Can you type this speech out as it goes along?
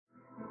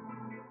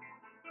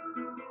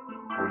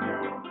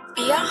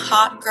a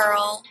hot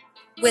girl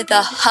with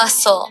a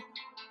hustle.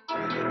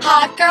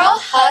 Hot girl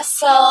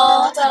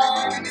hustle.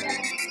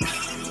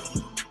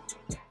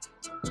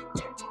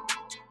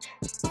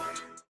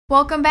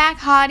 Welcome back,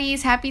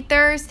 hotties. Happy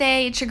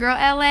Thursday. It's your girl,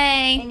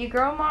 LA. And your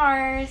girl,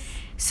 Mars.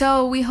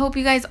 So we hope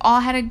you guys all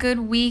had a good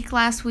week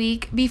last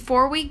week.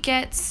 Before we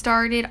get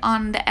started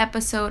on the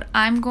episode,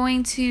 I'm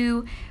going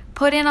to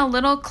put in a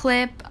little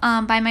clip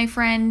by my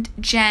friend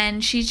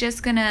Jen. She's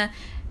just going to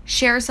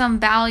share some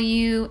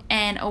value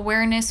and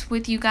awareness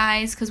with you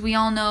guys because we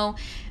all know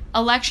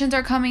elections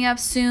are coming up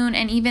soon,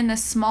 and even the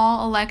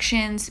small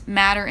elections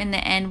matter in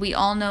the end. We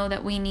all know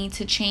that we need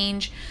to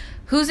change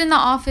who's in the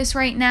office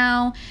right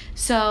now.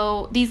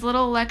 So these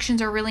little elections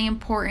are really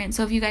important.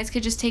 So if you guys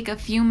could just take a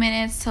few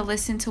minutes to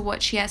listen to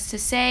what she has to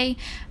say,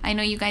 I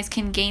know you guys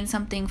can gain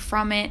something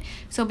from it.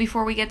 So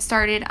before we get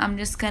started, I'm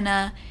just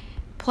gonna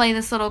play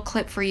this little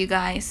clip for you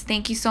guys.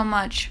 Thank you so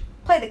much.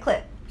 Play the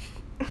clip.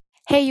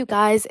 Hey, you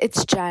guys,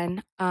 it's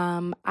Jen.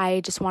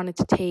 I just wanted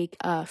to take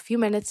a few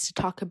minutes to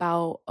talk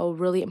about a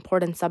really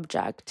important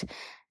subject,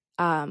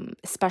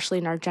 especially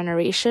in our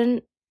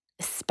generation,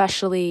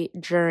 especially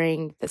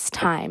during this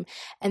time,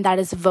 and that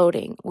is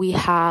voting. We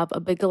have a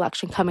big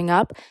election coming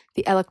up,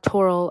 the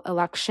electoral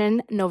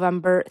election,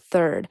 November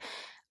 3rd.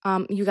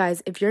 You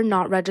guys, if you're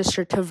not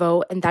registered to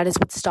vote and that is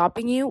what's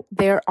stopping you,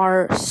 there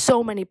are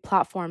so many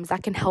platforms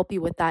that can help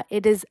you with that.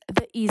 It is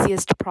the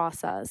easiest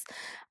process.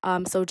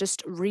 So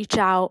just reach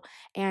out,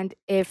 and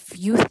if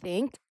you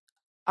think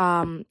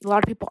a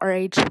lot of people our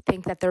age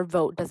think that their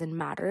vote doesn't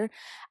matter,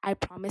 I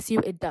promise you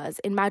it does.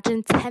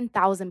 Imagine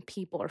 10,000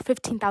 people or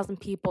 15,000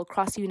 people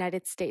across the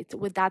United States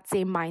with that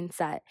same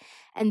mindset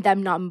and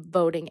them not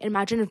voting.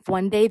 Imagine if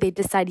one day they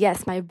decide,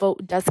 yes, my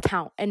vote does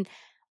count, and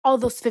all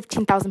those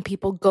 15,000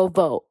 people go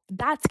vote.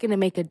 That's going to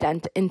make a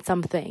dent in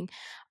something.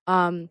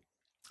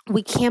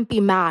 We can't be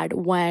mad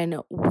when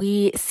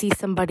we see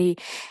somebody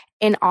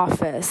in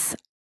office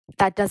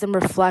that doesn't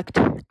reflect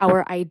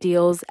our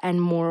ideals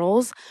and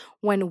morals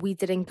when we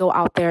didn't go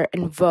out there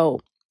and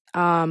vote.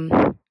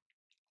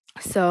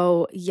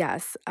 So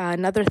yes,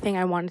 another thing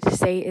I wanted to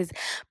say is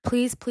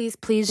please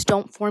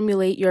don't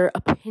formulate your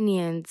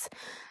opinions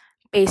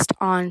based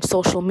on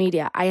social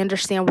media. I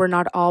understand we're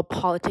not all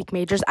politic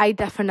majors. I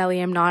definitely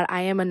am not.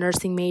 I am a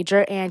nursing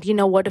major. And you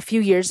know what? A few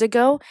years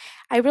ago,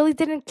 I really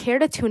didn't care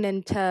to tune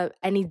into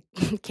any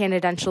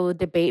candidential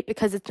debate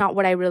because it's not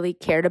what I really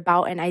cared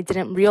about. And I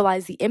didn't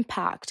realize the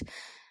impact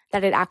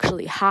that it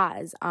actually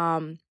has.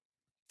 And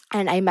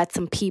I met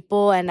some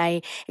people and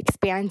I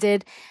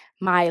expanded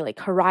my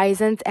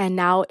horizons, and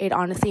now it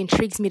honestly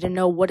intrigues me to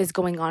know what is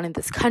going on in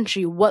this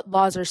country, what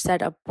laws are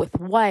set up with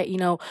what,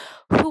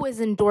 who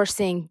is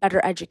endorsing better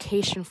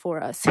education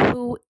for us,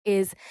 who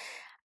is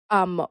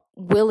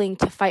willing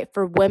to fight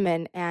for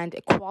women and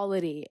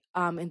equality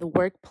in the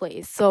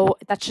workplace. So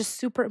that's just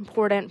super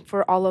important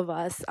for all of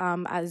us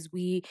as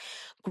we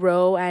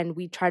grow and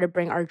we try to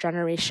bring our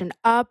generation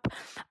up.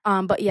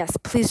 But yes,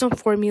 please don't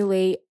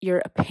formulate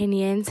your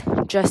opinions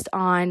just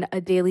on a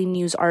daily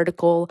news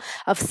article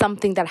of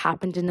something that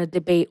happened in a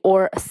debate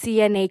or a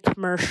CNA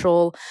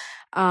commercial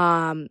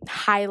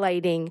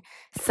highlighting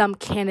some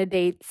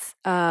candidate's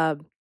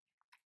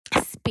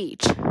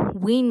speech.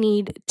 We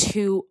need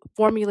to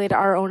formulate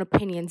our own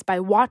opinions by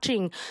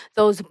watching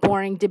those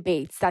boring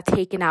debates that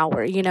take an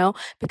hour,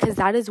 because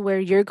that is where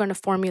you're going to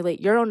formulate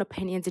your own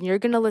opinions, and you're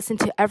going to listen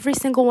to every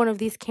single one of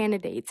these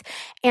candidates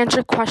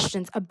answer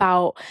questions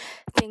about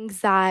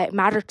things that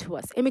matter to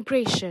us,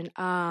 immigration,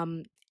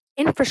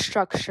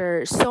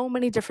 infrastructure, so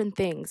many different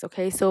things.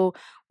 Okay, so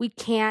we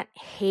can't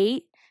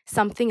hate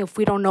something if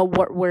we don't know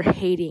what we're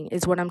hating,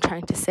 is what I'm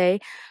trying to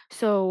say.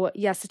 So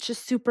yes, it's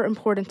just super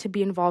important to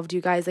be involved, you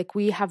guys.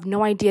 We have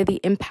no idea the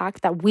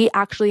impact that we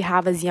actually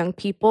have as young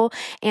people,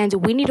 and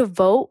we need to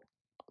vote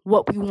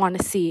what we want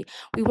to see.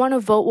 We want to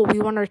vote what we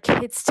want our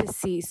kids to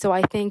see. So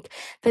I think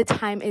the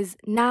time is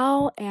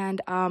now. And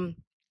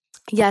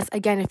yes,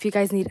 again, if you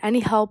guys need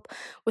any help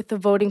with the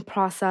voting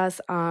process,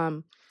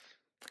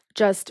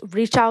 just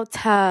reach out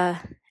to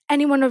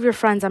any one of your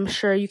friends. I'm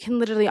sure you can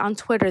literally on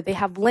Twitter, they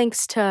have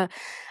links to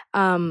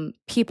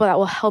people that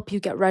will help you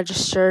get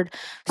registered.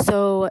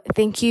 So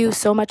thank you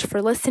so much for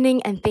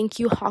listening, and thank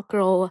you, Hot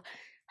Girl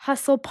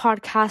Hustle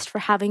podcast, for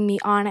having me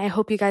on. I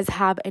hope you guys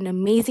have an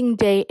amazing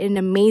day, an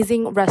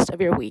amazing rest of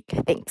your week.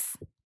 Thanks.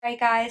 All right,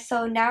 guys,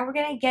 so now we're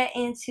going to get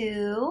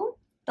into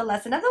the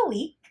lesson of the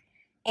week,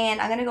 and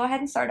I'm going to go ahead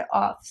and start it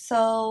off.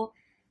 So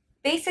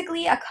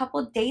basically, a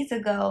couple days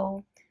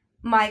ago,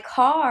 my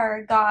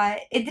car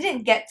it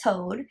didn't get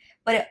towed,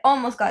 but it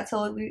almost got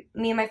towed.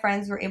 Me and my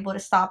friends were able to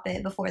stop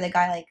it before the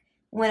guy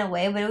went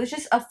away, but it was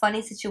just a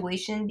funny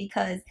situation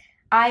because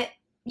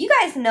you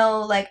guys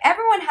know,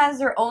 everyone has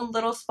their own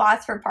little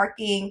spots for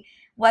parking,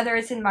 whether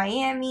it's in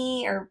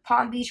Miami or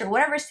Palm Beach or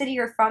whatever city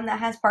you're from that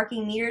has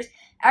parking meters.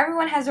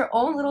 Everyone has their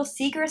own little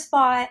secret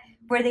spot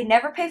where they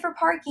never pay for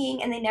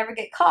parking and they never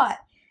get caught.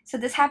 So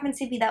this happens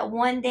to be that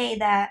one day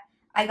that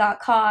I got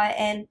caught,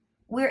 and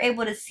we were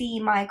able to see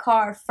my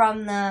car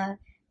from the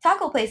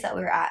taco place that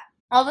we were at.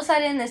 All of a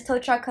sudden, this tow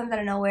truck comes out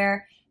of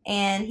nowhere,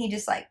 and he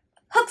just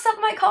hooks up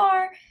my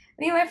car.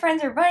 Me and my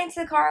friends are running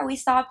to the car. We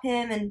stop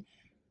him, and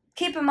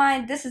keep in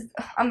mind,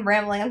 I'm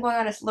rambling. I'm going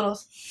on a little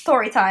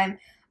story time.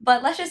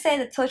 But let's just say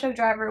the tow truck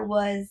driver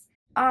was,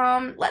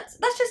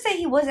 let's just say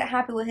he wasn't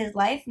happy with his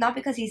life. Not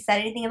because he said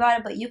anything about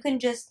it, but you can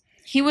just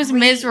He was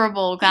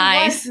miserable,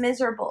 guys. He was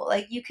miserable.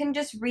 Like, you can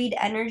just read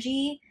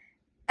energy.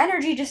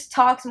 Energy just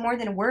talks more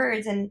than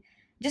words, and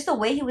just the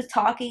way he was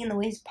talking and the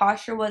way his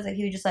posture was, like,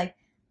 he was just like,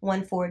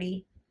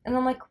 140. And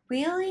I'm like,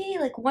 really?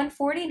 Like,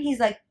 140? And he's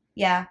like,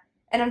 yeah.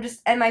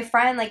 And my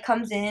friend, like,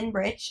 comes in,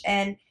 Rich,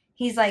 and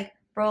he's like,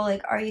 bro,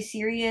 like, are you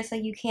serious?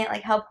 Like, you can't,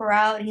 like, help her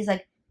out? And he's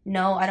like,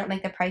 no, I don't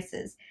make the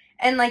prices.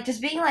 And, like,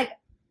 just being, like,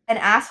 an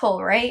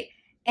asshole, right?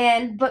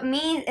 But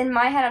me, in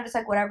my head, I'm just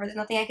like, whatever, there's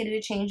nothing I can do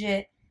to change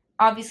it.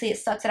 Obviously, it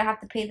sucks that I have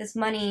to pay this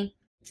money,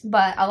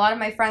 but a lot of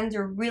my friends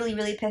are really,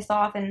 really pissed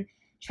off and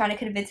trying to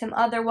convince him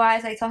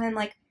otherwise. I tell him,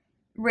 like,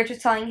 Rich was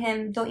telling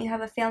him, don't you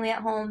have a family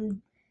at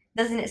home?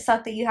 Doesn't it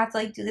suck that you have to,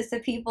 like, do this to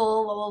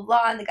people, blah, blah,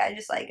 blah? And the guy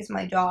just, like, it's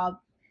my job.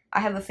 I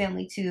have a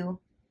family, too.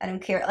 I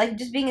don't care. Like,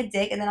 just being a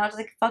dick, and then I was just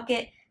like, fuck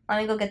it, let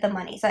me go get the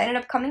money. So I ended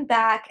up coming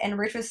back, and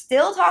Rich was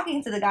still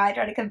talking to the guy,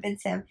 trying to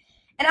convince him.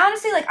 And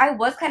honestly, like, I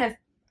was kind of,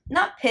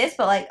 not pissed,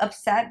 but, like,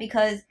 upset,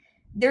 because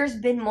there's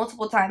been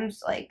multiple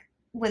times, like,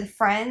 with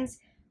friends,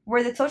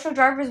 where the tow truck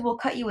drivers will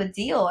cut you a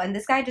deal, and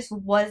this guy just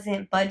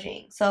wasn't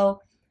budging. So,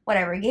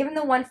 whatever, I gave him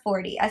the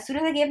 140. As soon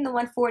as I gave him the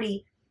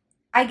 140,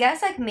 I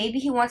guess, like, maybe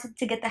he wanted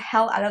to get the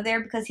hell out of there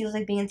because he was,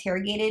 like, being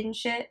interrogated and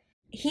shit.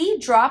 He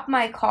dropped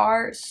my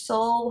car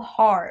so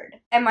hard.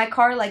 And my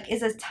car, like,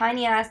 is a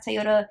tiny-ass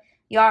Toyota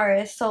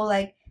Yaris. So,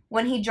 like,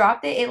 when he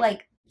dropped it, it,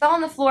 like, fell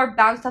on the floor,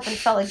 bounced up, and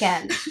fell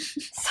again.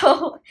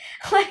 So,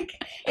 like,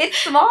 it's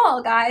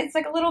small, guys. It's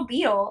like a little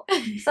Beetle.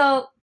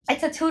 So,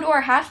 it's a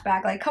 2-door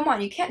hatchback. Like, come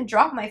on, you can't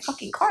drop my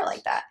fucking car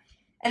like that.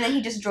 And then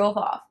he just drove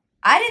off.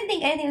 I didn't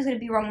think anything was going to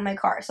be wrong with my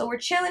car. So, we're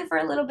chilling for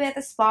a little bit at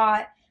the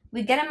spot.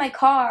 We get in my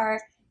car,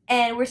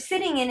 and we're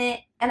sitting in it,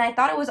 and I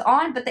thought it was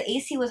on, but the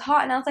AC was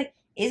hot, and I was like,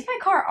 is my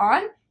car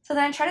on? So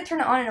then I try to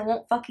turn it on, and it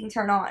won't fucking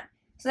turn on.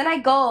 So then I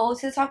go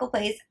to the taco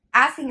place,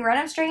 asking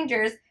random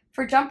strangers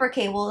for jumper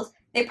cables.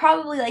 They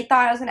probably, like,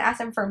 thought I was going to ask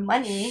them for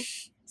money.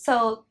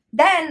 So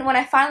then, when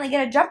I finally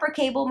get a jumper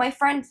cable, my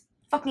friend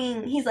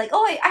he's like,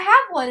 oh, I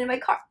have one in my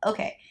car.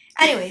 Okay.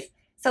 Anyways,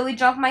 so we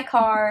jumped my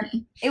car.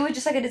 It was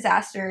just, like, a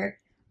disaster.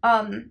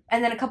 And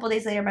then a couple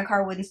days later, my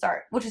car wouldn't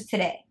start, which is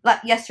today.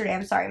 Yesterday,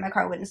 I'm sorry, my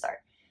car wouldn't start.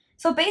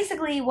 So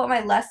basically, what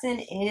my lesson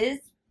is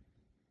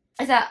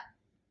that,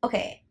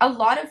 okay, a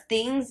lot of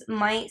things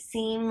might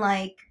seem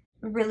like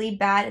really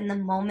bad in the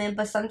moment,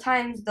 but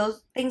sometimes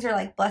those things are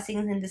like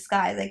blessings in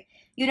disguise. Like,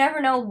 you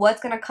never know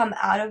what's gonna come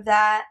out of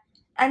that.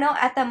 I know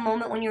at that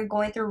moment when you're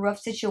going through rough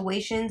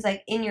situations,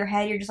 like, in your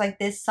head, you're just like,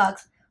 this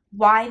sucks.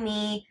 Why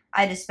me?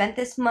 I just spent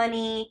this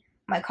money.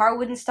 My car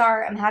wouldn't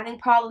start. I'm having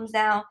problems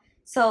now.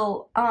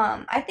 So,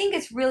 I think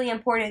it's really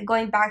important,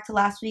 going back to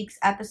last week's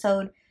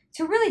episode,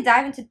 to really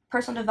dive into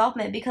personal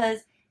development, because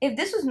if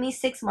this was me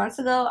 6 months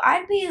ago,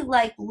 I'd be,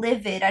 like,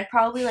 livid. I'd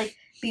probably, like,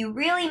 be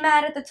really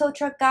mad at the tow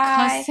truck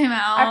guy. Cuss him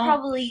out. I'd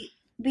probably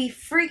be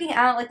freaking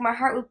out. Like, my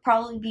heart would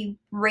probably be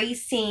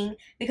racing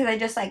because I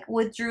just, like,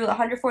 withdrew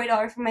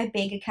 $140 from my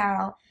bank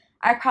account.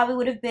 I probably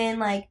would have been,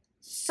 like,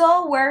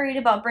 so worried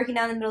about breaking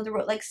down in the middle of the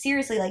road. Like,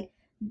 seriously, like,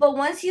 but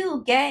once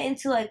you get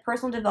into, like,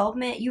 personal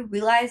development, you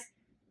realize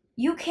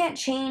you can't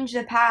change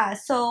the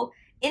past. So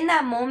in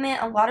that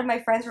moment, a lot of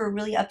my friends were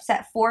really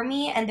upset for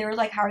me, and they were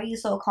like, how are you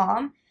so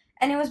calm?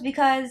 And it was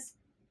because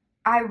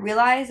I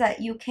realized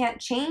that you can't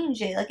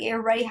change it. Like, it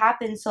already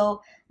happened,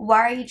 so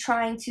why are you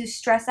trying to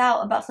stress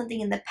out about something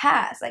in the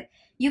past? Like,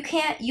 you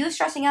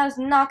stressing out is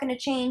not going to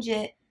change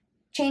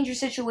your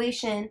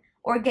situation,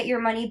 or get your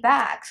money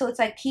back. So it's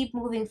like, keep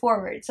moving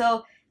forward.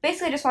 So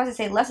basically, I just wanted to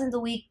say, lessons of the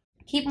week,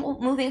 keep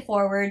moving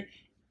forward.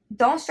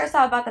 Don't stress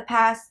out about the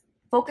past.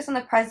 Focus on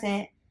the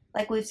present,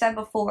 like we've said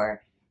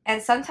before.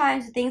 And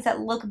sometimes things that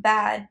look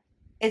bad,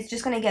 it's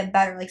just going to get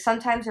better. Like,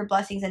 sometimes they're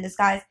blessings in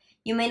disguise.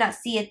 You may not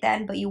see it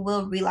then, but you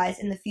will realize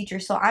in the future.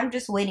 So I'm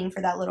just waiting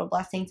for that little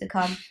blessing to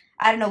come.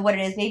 I don't know what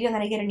it is. Maybe I'm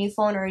going to get a new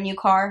phone or a new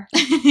car.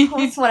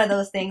 It's one of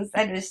those things.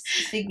 I'm just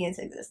speaking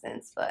into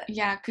existence. But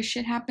yeah, because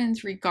shit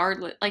happens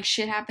regardless. Like,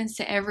 shit happens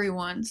to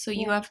everyone. So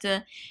you have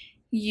to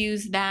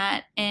use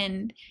that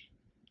and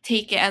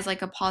take it as,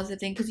 like, a positive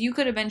thing. Because you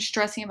could have been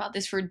stressing about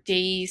this for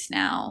days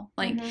now.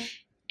 Like,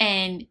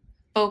 and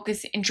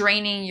focus and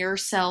draining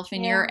yourself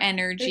and your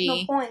energy.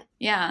 There's no point.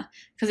 Yeah,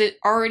 because it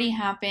already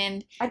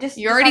happened. You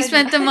already already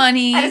spent the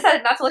money. I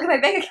decided not to look at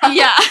my bank account.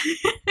 Yeah.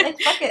 Like,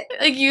 fuck it.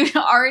 Like, you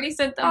already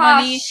spent the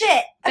money. Oh,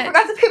 shit. I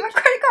forgot to pay my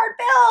credit card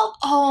bill.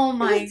 Oh,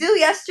 my. It was due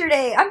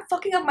yesterday. I'm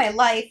fucking up my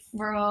life.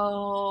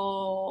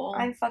 Bro.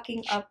 I'm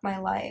fucking up my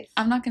life.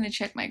 I'm not going to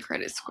check my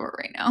credit score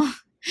right now.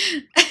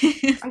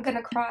 I'm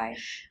gonna cry.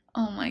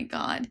 Oh, my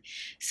God.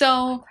 So.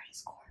 My credit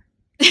score.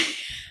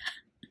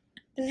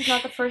 This is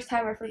not the first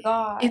time I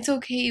forgot. It's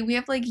okay. We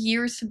have, like,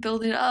 years to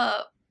build it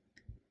up.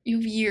 You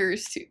have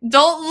years to.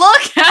 Don't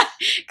look at.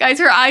 Guys,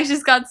 her eyes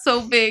just got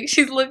so big.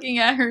 She's looking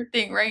at her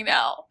thing right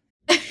now.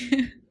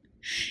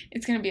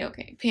 It's gonna be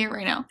okay. Pay it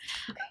right now.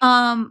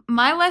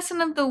 My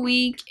lesson of the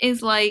week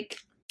is like,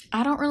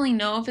 I don't really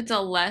know if it's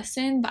a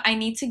lesson, but I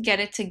need to get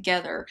it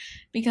together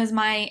because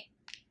my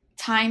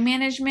time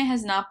management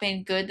has not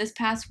been good this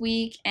past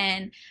week,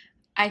 and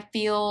I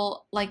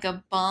feel like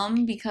a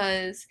bum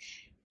because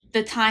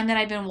the time that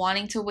I've been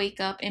wanting to wake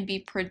up and be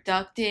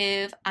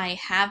productive, I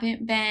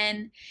haven't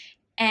been.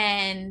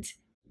 And,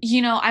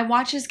 you know, I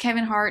watched this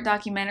Kevin Hart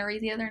documentary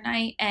the other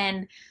night,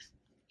 and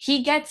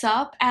he gets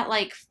up at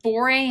like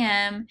 4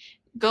 a.m.,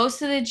 goes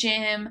to the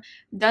gym,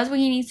 does what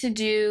he needs to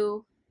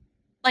do.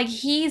 Like,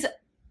 he's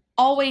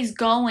always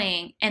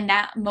going, and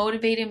that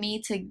motivated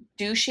me to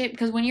do shit,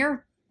 because when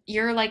you're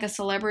like a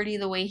celebrity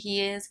the way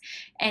he is,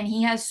 and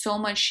he has so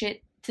much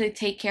shit to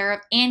take care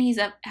of, and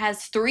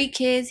has 3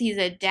 kids, he's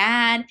a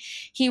dad,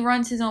 he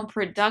runs his own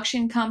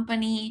production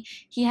company,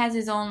 he has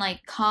his own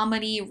like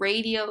comedy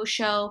radio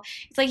show.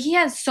 It's like he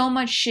has so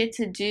much shit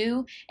to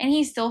do, and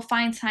he still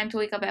finds time to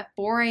wake up at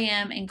 4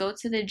 a.m. and go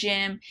to the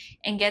gym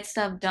and get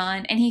stuff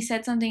done. And he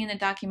said something in the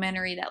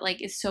documentary that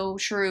like is so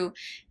true,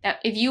 that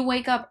if you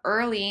wake up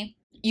early,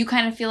 you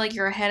kind of feel like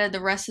you're ahead of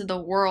the rest of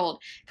the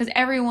world, because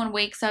everyone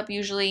wakes up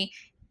usually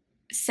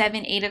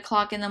 7-8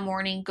 o'clock in the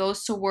morning,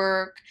 goes to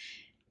work,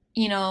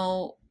 you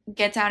know,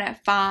 gets out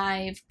at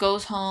 5,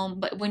 goes home.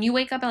 But when you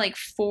wake up at like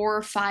 4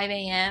 or 5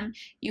 a.m.,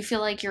 you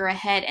feel like you're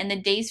ahead, and the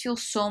days feel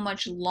so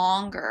much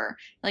longer.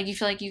 Like you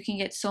feel like you can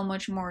get so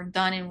much more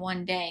done in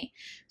one day.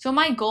 So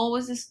my goal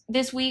was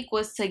this week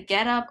was to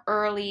get up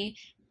early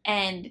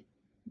and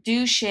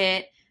do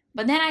shit.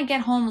 But then I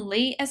get home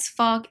late as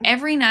fuck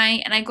every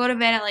night, and I go to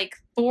bed at like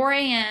 4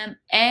 a.m.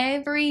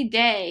 every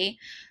day.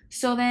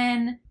 So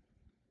then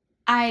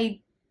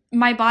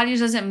my body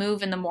just doesn't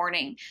move in the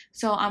morning.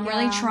 So I'm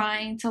really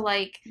trying to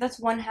like... That's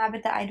one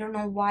habit that I don't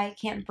know why I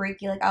can't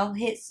break. Like, I'll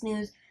hit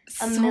snooze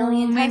a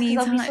million times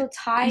because I'll be so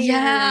tired.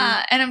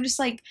 Yeah, and I'm just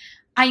like,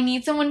 I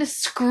need someone to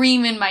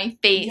scream in my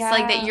face. Yeah.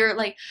 Like, that you're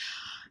like,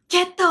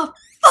 get the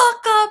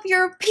fuck up,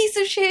 you're a piece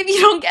of shit if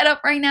you don't get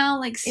up right now.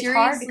 Like, seriously. It's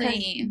hard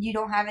because you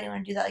don't have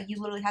anyone to do that. Like,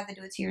 you literally have to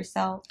do it to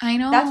yourself. I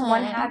know. That's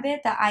one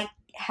habit that I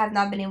have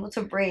not been able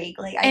to break.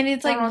 Like, and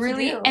it's like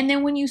really, and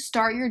then when you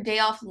start your day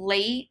off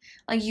late,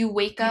 like you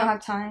wake up, you don't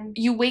have time.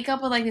 You wake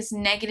up with like this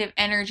negative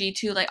energy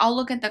too. Like, I'll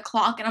look at the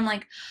clock and I'm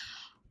like,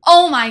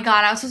 oh my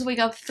god, I was supposed to wake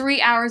up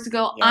 3 hours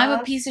ago. Yep. I'm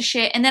a piece of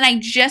shit. And then I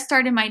just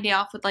started my day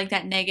off with like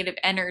that negative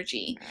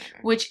energy,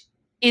 which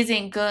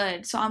isn't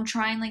good. So I'm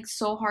trying like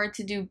so hard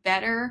to do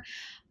better.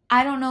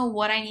 I don't know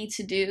what I need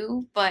to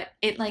do, but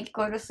it like,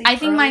 go to sleep I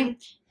think early.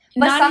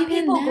 But some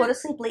people go to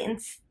sleep late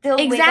and still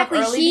wake up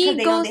early because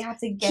they know they have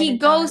to get it done. He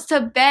goes to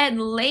bed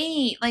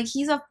late. Like,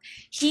 he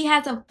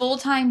has a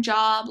full-time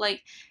job.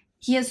 Like,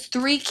 he has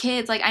 3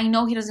 kids. Like, I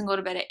know he doesn't go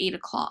to bed at 8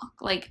 o'clock.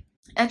 Like,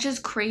 that's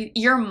just crazy.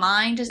 Your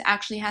mind just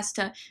actually has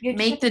to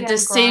make the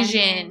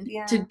decision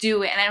to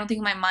do it. And I don't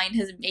think my mind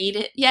has made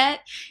it yet.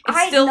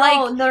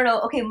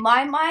 No. Okay,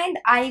 my mind,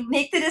 I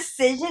make the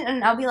decision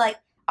and I'll be like,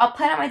 I'll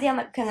plan out my day. I'm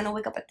like, okay, I'm going to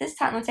wake up at this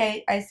time. Let's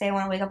say I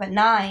want to wake up at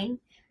 9.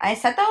 I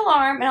set the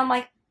alarm and I'm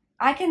like,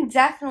 I can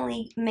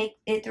definitely make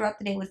it throughout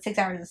the day with 6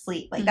 hours of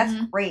sleep. Like, that's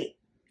great.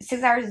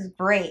 6 hours is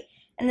great.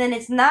 And then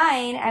it's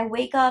 9, I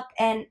wake up,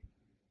 and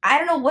I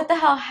don't know what the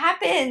hell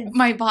happened.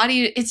 My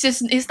body, it's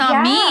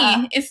not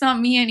me. It's not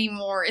me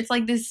anymore. It's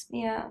like this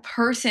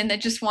person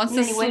that just wants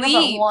to sleep. Wake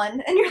up at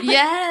 1, and you're like,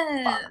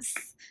 yes.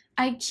 Fuck.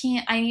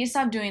 I need to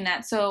stop doing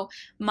that. So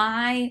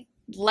my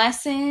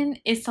lesson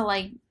is to,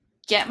 like,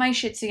 get my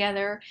shit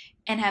together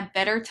and have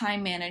better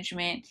time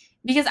management.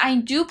 Because I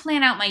do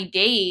plan out my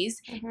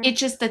days. It's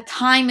just the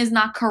time is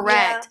not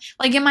correct.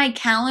 Yeah. Like, in my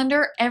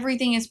calendar,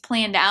 everything is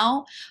planned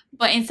out.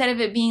 But instead of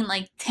it being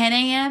like 10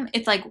 a.m.,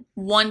 it's like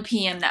 1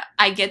 p.m. that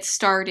I get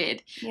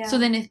started. Yeah. So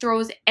then it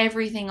throws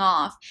everything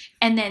off.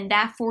 And then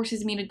that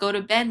forces me to go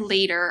to bed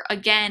later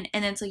again.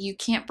 And then it's like you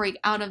can't break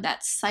out of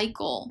that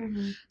cycle.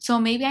 So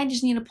maybe I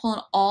just need to pull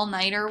an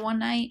all-nighter one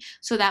night.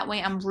 So that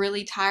way I'm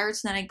really tired.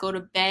 So then I go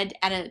to bed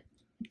at a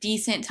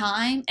decent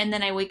time. And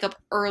then I wake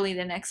up early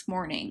the next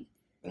morning.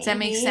 Does that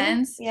make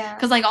sense? Yeah.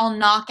 Because, like, I'll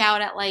knock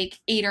out at, like,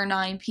 8 or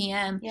 9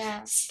 p.m.,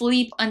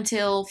 sleep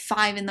until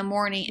 5 in the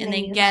morning, and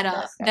then get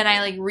up. Then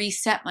I, like,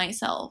 reset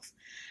myself.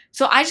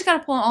 So I just got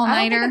to pull an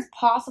all-nighter. I don't think it's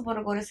possible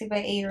to go to sleep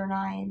at 8 or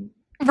 9.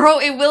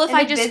 Bro, it will if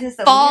I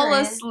just fall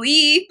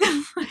asleep.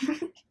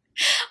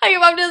 Like,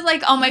 if I'm just,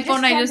 like, on my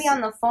phone, I just... You can't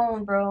be on the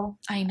phone, bro.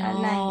 I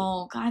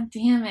know. God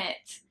damn it.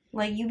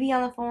 Like, you be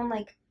on the phone,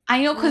 like,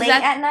 I know, late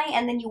at night,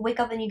 and then you wake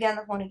up and you get on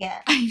the phone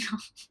again. I know.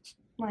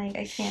 Like,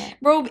 I can't.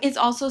 Bro, it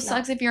also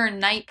sucks if you're a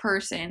night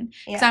person.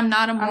 Because I'm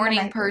not a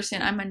morning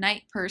person. I'm a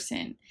night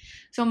person.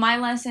 So my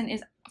lesson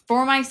is,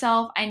 for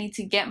myself, I need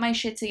to get my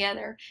shit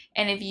together.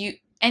 And if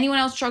anyone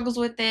else struggles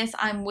with this,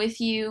 I'm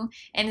with you.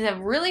 And it's a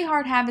really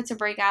hard habit to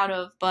break out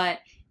of.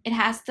 But it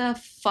has to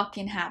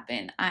fucking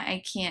happen.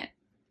 I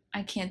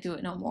can't do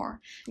it no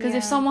more. Because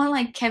if someone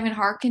like Kevin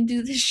Hart can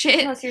do this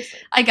shit, no, seriously.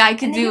 Like, I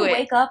can do it. You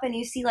wake up and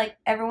you see, like,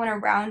 everyone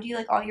around you,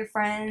 like, all your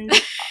friends,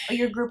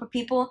 your group of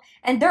people,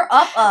 and they're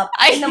up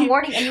in the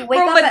morning, and you wake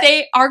up.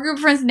 But our group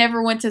of friends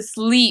never went to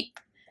sleep.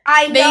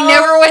 I know. They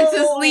never went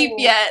to sleep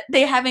yet.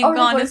 They haven't Or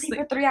gone go to to sleep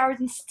sleep. for 3 hours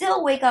and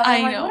still wake up. I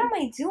I'm like, know. what am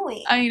I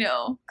doing? I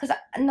know. Because,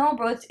 no,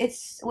 bro,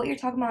 it's what you're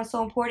talking about is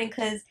so important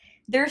because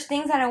there's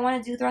things that I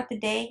want to do throughout the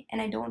day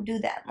and I don't do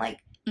them. Like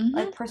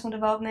personal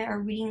development or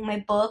reading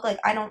my book. Like,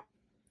 I know.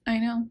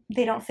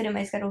 They don't fit in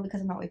my schedule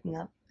because I'm not waking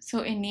up.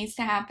 So it needs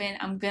to happen.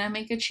 I'm going to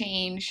make a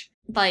change.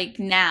 Like,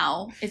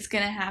 now. It's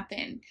going to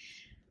happen.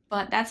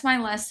 But that's my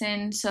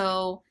lesson.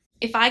 So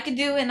if I could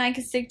do it and I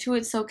could stick to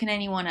it, so can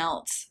anyone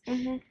else.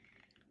 Mm-hmm.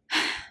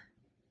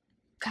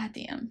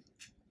 Goddamn.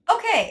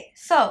 Okay,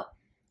 so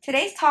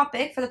today's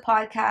topic for the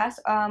podcast,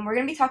 we're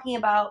going to be talking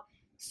about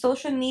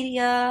social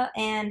media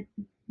and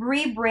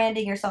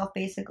rebranding yourself,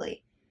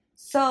 basically.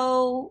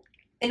 So,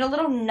 in a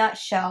little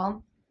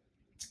nutshell,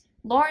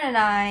 Lauren and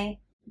I,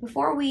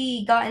 before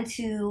we got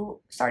into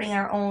starting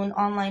our own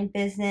online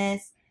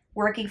business,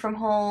 working from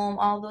home,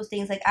 all of those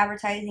things like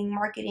advertising,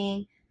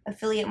 marketing,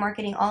 affiliate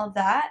marketing, all of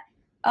that,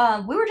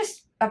 we were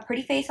just a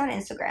pretty face on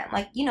Instagram.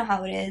 Like, you know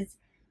how it is.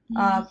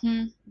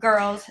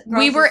 Girls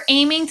we were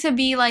aiming to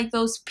be like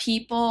those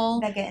people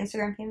that get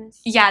Instagram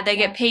famous. Yeah, they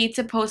get paid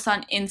to post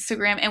on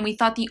Instagram, and we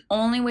thought the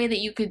only way that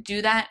you could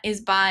do that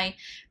is by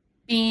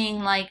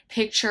being like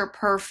picture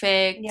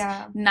perfect,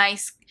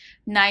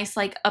 nice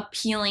like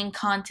appealing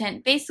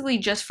content, basically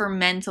just for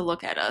men to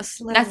look at us.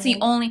 Literally. That's the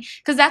only,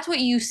 because that's what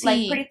you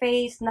see. Like pretty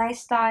face,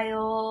 nice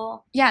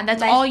style. Yeah,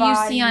 that's nice all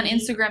body. You see on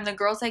Instagram. The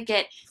girls that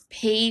get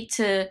paid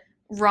to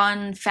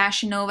run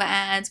Fashion Nova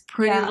ads,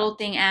 Pretty Little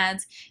Thing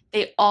ads,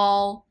 they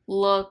all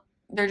look,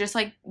 they're just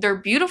like, they're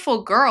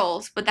beautiful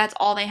girls, but that's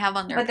all they have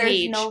on their page. But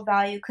there's no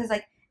value, because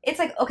like, it's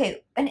like,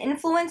 okay, an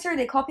influencer,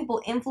 they call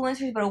people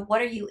influencers, but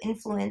what are you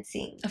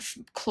influencing? A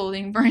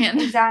clothing brand.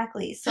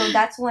 Exactly. So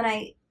that's when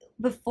it's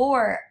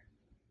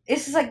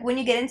just like when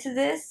you get into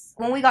this,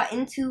 when we got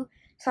into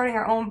starting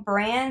our own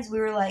brands, we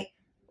were like,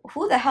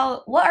 who the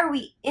hell, what are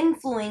we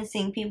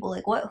influencing people?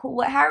 Like,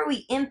 how are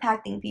we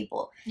impacting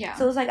people? Yeah.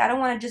 So it's like, I don't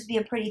want to just be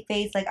a pretty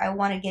face. Like, I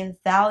want to give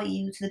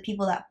value to the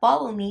people that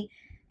follow me.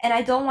 And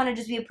I don't want to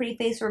just be a pretty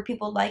face where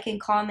people like and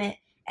comment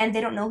and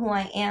they don't know who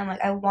I am.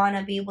 Like, I want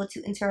to be able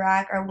to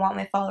interact. I want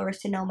my followers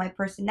to know my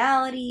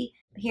personality,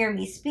 hear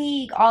me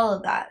speak, all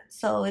of that.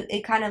 So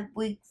it kind of,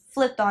 we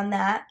flipped on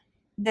that,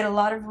 did a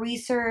lot of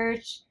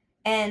research,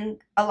 and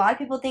a lot of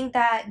people think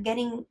that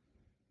getting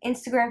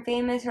Instagram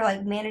famous or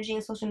like managing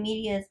social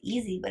media is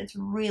easy, but it's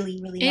really,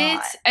 really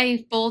not. It's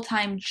a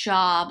full-time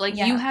job. Like,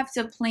 you have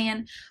to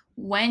plan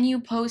when you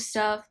post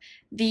stuff,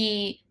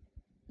 the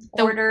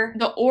order,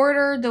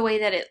 the way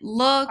that it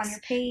looks, on your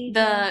page,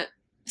 the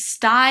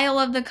style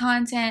of the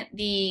content,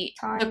 the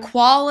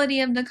quality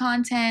of the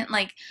content,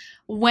 like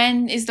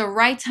when is the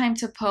right time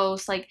to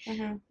post, like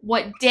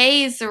what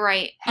day is the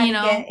right, how to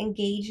get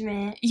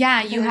engagement.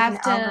 Yeah, you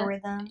have to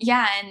algorithm.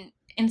 Yeah, and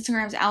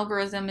Instagram's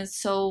algorithm is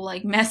so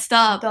like messed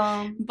up.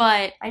 Dumb.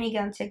 But I need to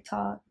get on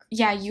TikTok.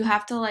 Yeah, you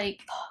have to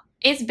like,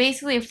 it's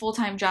basically a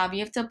full-time job. You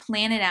have to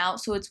plan it out,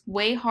 so it's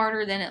way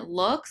harder than it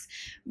looks,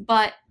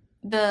 but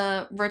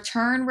the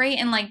return rate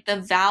and like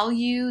the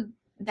value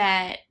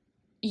that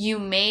you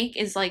make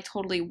is like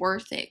totally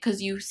worth it,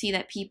 because you see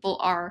that people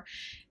are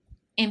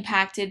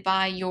impacted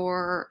by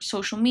your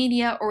social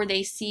media, or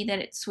they see that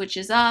it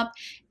switches up,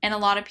 and a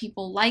lot of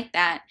people like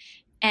that.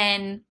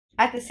 And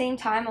at the same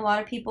time, a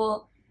lot of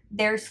people,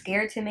 they're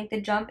scared to make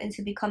the jump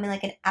into becoming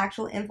like an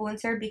actual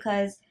influencer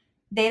because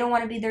they don't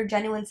want to be their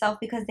genuine self,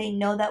 because they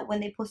know that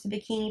when they post a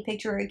bikini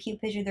picture or a cute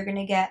picture, they're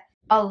gonna get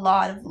a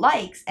lot of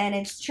likes. And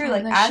it's true,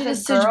 like,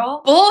 as a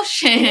girl,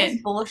 bullshit. It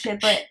is bullshit,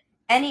 but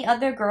any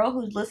other girl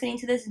who's listening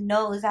to this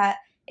knows that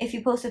if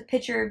you post a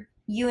picture of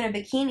you in a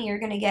bikini, you're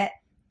gonna get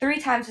 3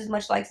 times as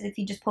much likes as if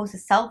you just post a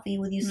selfie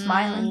with you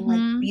smiling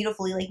like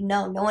beautifully. Like,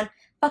 no one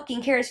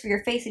fucking cares for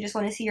your face. They just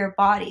want to see your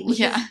body,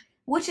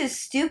 which is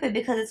stupid,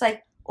 because it's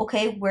like,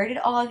 okay, where did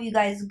all of you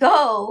guys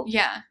go?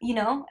 Yeah. You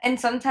know? And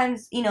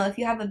sometimes, you know, if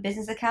you have a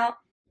business account,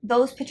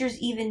 those pictures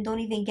don't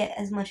even get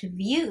as much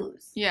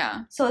views.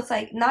 Yeah. So it's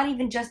like, not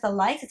even just the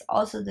likes, it's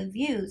also the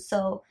views.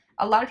 So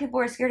a lot of people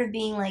are scared of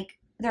being like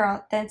their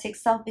authentic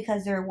self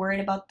because they're worried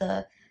about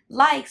the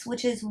likes,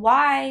 which is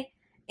why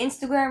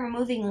Instagram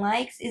removing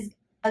likes is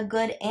a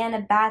good and a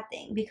bad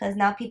thing, because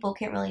now people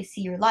can't really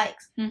see your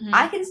likes.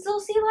 I can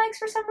still see likes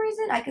for some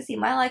reason. I can see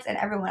my likes and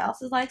everyone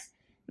else's likes.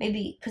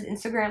 Maybe because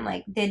Instagram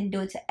like didn't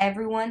do it to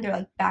everyone. They're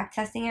like back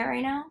testing it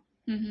right now.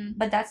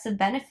 But that's the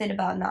benefit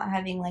about not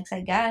having likes,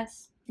 I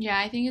guess. Yeah,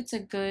 I think it's a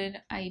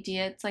good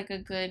idea. It's like a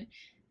good,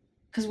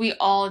 because we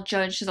all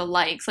judge the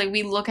likes. Like,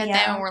 we look at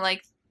them and we're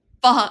like,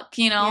 fuck,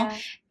 you know? Yeah.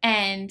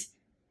 And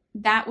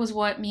that was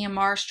what me and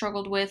Mara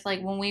struggled with.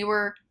 Like,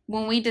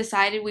 when we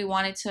decided we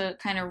wanted to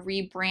kind of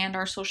rebrand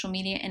our social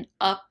media and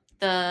up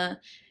the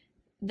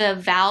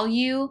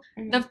value,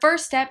 the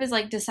first step is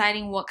like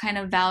deciding what kind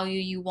of value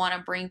you want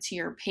to bring to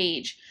your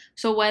page.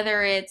 So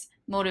whether it's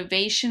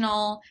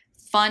motivational,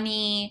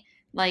 funny,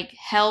 like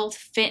health,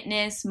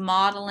 fitness,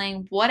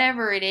 modeling,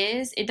 whatever it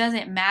is, it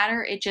doesn't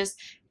matter. It just,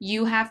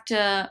 you have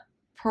to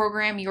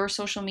program your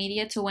social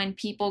media to when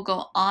people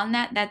go on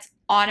that's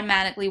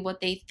automatically what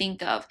they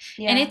think of.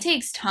 Yeah. And it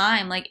takes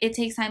time. Like, it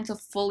takes time to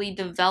fully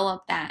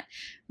develop that.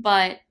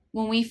 But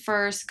when we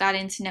first got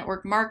into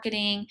network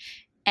marketing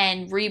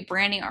and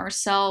rebranding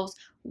ourselves,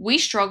 we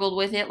struggled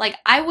with it. Like,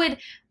 I would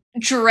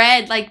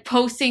dread, like,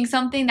 posting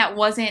something that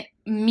wasn't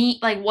me,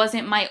 like,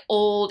 wasn't my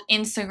old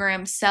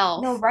Instagram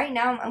self. No, right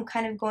now, I'm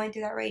kind of going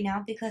through that right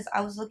now because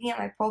I was looking at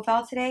my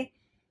profile today,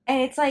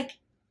 and it's like,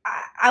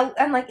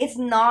 I'm like, it's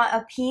not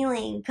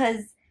appealing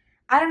because,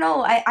 I don't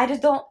know, I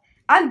just don't,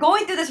 I'm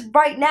going through this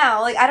right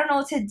now. Like, I don't know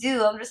what to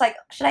do. I'm just like,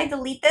 should I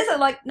delete this? I'm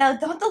like, no,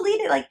 don't delete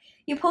it. Like,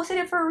 you posted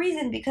it for a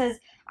reason, because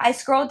I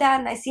scroll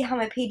down and I see how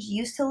my page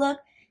used to look,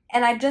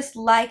 and I just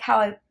like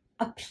how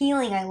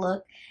appealing I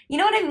look. You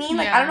know what I mean?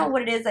 Like, I don't know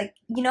what it is. Like,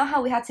 you know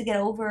how we had to get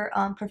over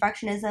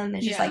perfectionism?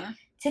 It's just like,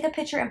 take a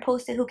picture and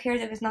post it. Who cares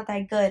if it's not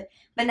that good?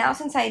 But now,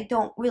 since I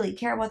don't really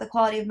care about the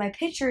quality of my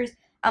pictures,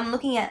 I'm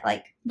looking at,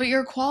 like... But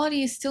your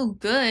quality is still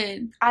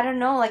good. I don't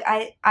know. Like,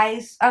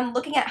 I'm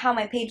looking at how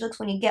my page looks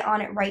when you get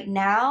on it right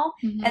now.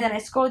 Mm-hmm. And then I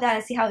scroll down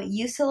and see how it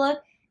used to look.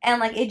 And,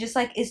 like, it just,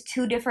 like, is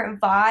two different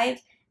vibes.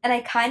 And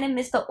I kind of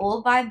miss the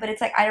old vibe. But it's,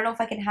 like, I don't know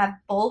if I can have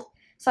both.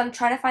 So I'm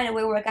trying to find a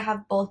way where I can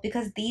have both.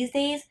 Because these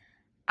days,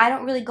 I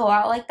don't really go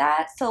out like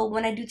that. So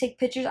when I do take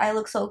pictures, I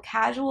look so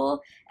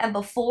casual. And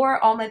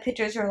before, all my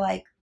pictures are,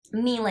 like,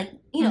 me, like,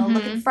 you know,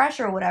 looking fresh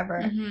or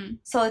whatever.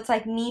 So it's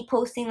like me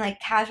posting, like,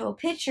 casual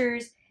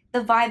pictures, the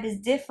vibe is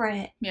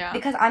different. Yeah.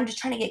 Because I'm just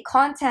trying to get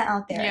content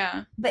out there.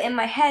 Yeah. But in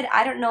my head,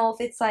 I don't know if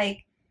it's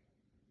like,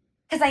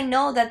 because I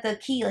know that the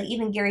key, like,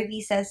 even Gary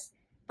Vee says,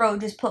 bro,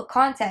 just put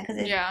content,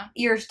 because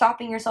you're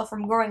stopping yourself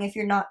from growing if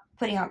you're not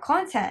putting out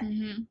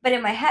content. But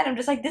in my head, I'm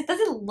just like, this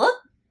doesn't look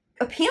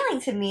appealing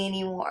to me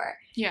anymore.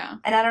 Yeah.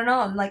 And I don't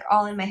know, I'm, like,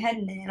 all in my head,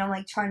 and I'm,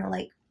 like, trying to,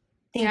 like,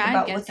 think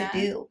about what to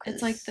do.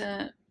 It's like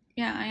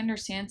I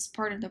understand it's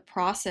part of the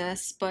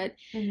process, but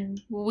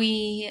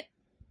we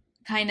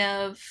kind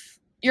of,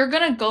 you're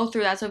going to go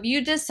through that. So if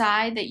you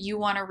decide that you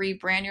want to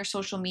rebrand your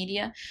social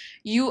media,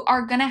 you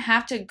are going to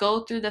have to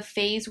go through the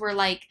phase where,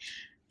 like,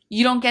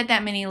 you don't get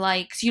that many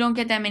likes, you don't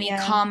get that many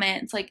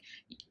comments, like,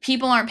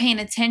 people aren't paying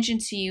attention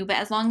to you. But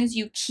as long as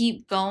you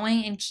keep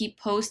going and keep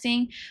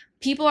posting,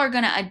 people are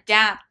going to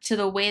adapt to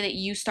the way that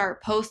you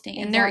start posting.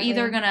 And they're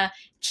either going to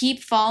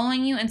keep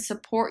following you and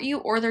support you,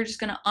 or they're just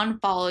going to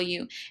unfollow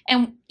you.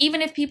 And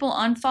even if people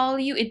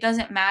unfollow you, it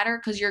doesn't matter,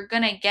 because you're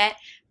going to get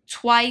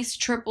twice,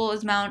 triple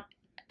amount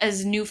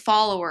as new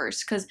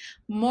followers, because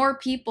more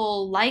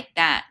people like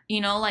that.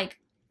 You know, like,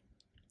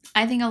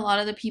 I think a lot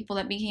of the people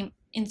that became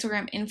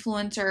Instagram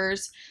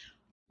influencers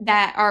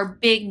that are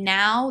big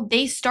now,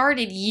 they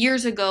started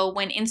years ago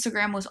when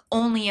Instagram was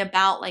only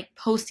about, like,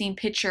 posting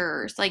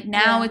pictures. Like,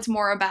 now it's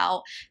more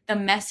about the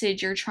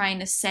message you're trying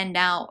to send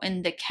out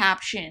and the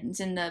captions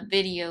and the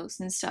videos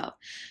and stuff.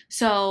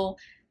 So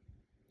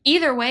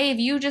either way, if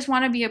you just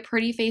want to be a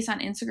pretty face on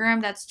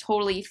Instagram, that's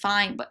totally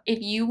fine. But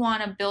if you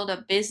want to build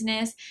a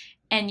business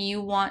and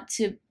you want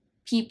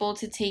people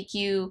to take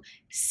you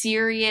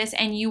serious,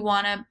 and you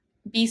want to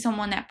be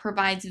someone that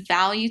provides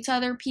value to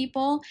other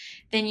people,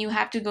 then you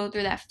have to go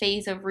through that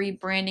phase of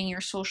rebranding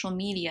your social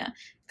media.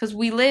 Because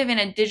we live in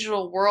a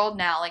digital world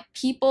now. Like,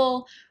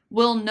 people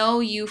will know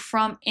you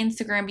from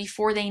Instagram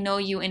before they know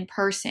you in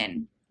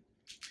person.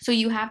 So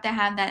you have to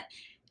have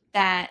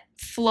that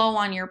flow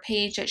on your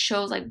page that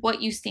shows, like,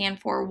 what you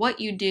stand for,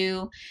 what you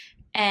do.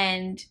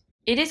 And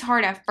it is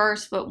hard at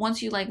first, but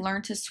once you, like,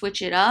 learn to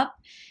switch it up,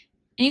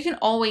 and you can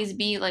always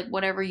be, like,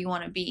 whatever you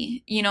want to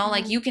be, you know,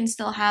 like, you can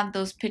still have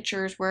those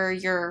pictures where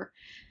you're...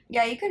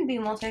 Yeah, you can be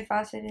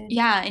multifaceted.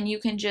 Yeah, and you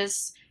can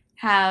just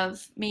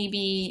have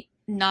maybe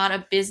not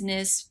a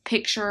business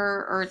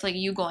picture, or it's, like,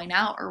 you going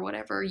out or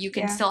whatever. You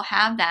can still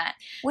have that.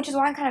 Which is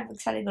why I'm kind of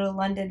excited to go to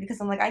London, because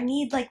I'm like, I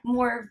need, like,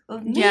 more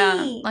of me.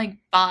 Yeah, like,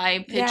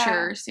 buy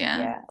pictures.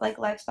 Yeah, like,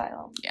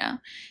 lifestyle. Yeah.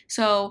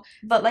 So...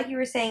 But like you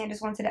were saying, I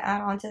just wanted to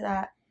add on to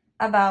that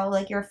about,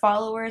 like, your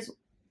followers.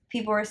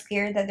 People are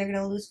scared that they're going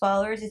to lose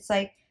followers. It's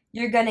like,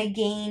 you're going to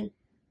gain,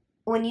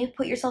 when you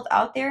put yourself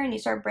out there and you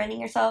start branding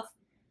yourself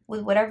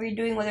with whatever you're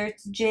doing, whether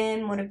it's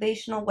gym,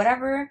 motivational,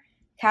 whatever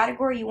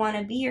category you want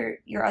to be,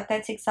 your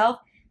authentic self,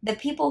 the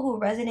people who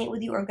resonate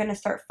with you are going to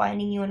start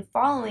finding you and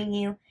following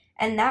you.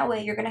 And that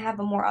way you're going to have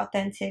a more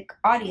authentic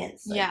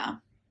audience. Like,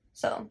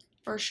 so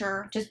for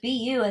sure. Just be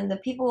you. And the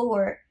people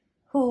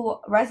who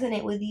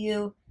resonate with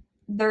you,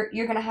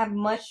 you're going to have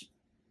much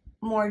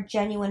more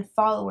genuine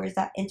followers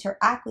that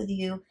interact with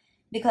you.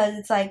 Because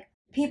it's like,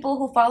 people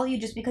who follow you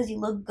just because you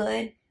look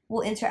good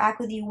will interact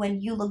with you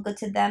when you look good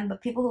to them.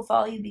 But people who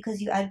follow you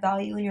because you add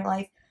value in your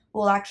life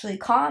will actually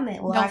comment.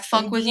 They'll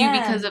fuck with you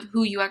because of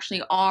who you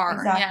actually are.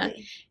 Exactly.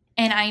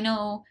 Yeah. And I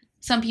know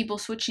some people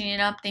switching it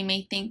up, they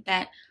may think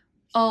that,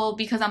 oh,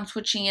 because I'm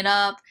switching it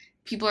up,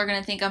 people are going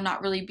to think I'm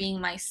not really being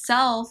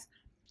myself.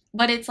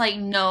 But it's like,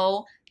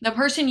 no, the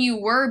person you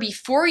were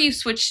before you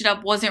switched it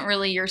up wasn't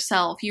really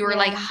yourself. You were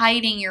like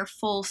hiding your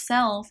full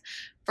self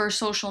for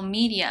social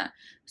media.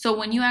 So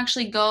when you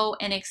actually go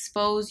and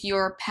expose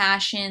your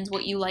passions,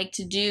 what you like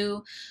to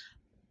do,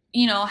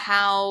 you know,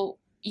 how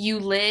you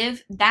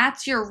live,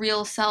 that's your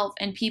real self,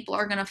 and people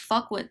are gonna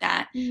fuck with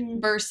that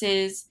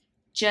versus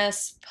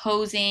just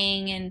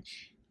posing and,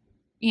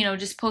 you know,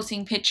 just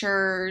posting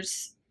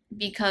pictures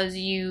because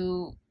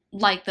you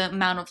like the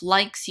amount of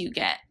likes you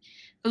get.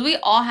 Because we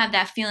all have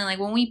that feeling, like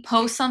when we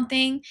post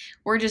something,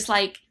 we're just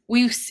like,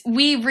 we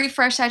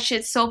refresh that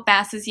shit so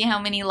fast to see how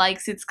many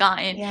likes it's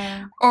gotten.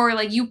 Yeah. Or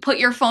like you put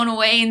your phone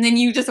away and then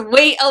you just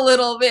wait a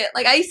little bit.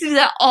 Like I used to do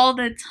that all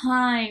the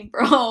time,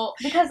 bro.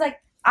 Because like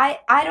I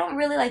don't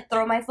really like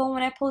throw my phone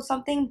when I post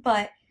something,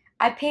 but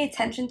I pay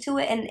attention to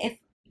it, and if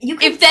you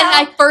can then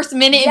like first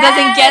minute it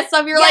doesn't get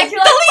stuff, you're like,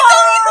 delete.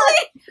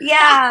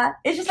 Yeah.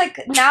 It's just like,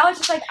 now it's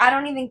just like, I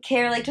don't even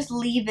care. Like, just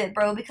leave it,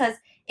 bro. Because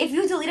if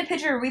you delete a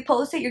picture and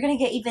repost it, you're going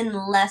to get even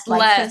less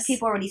likes because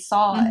people already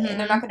saw it and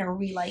they're not going to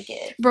re-like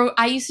it. Bro,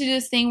 I used to do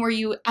this thing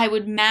where I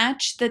would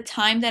match the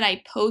time that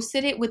I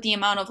posted it with the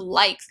amount of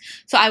likes.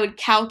 So I would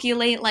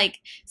calculate, like,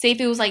 say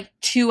if it was like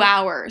 2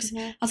 hours.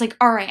 I was like,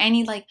 all right, I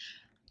need like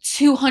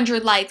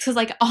 200 likes, because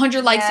like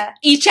 100 likes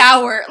each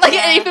hour. Like,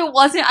 and if it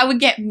wasn't, I would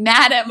get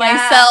mad at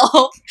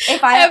myself.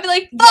 If I'd be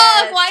like,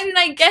 fuck, why didn't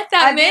I get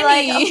that many?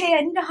 I'd be like, okay,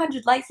 I need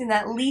 100 likes in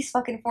at least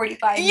fucking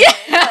 45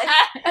 minutes.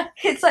 Like,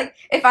 it's like,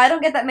 if I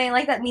don't get that many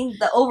likes, that means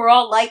the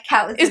overall like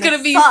count is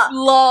gonna be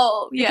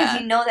slow. Because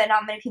you know that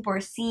not many people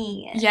are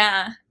seeing it.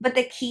 Yeah. But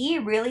the key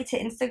really to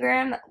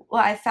Instagram,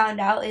 what I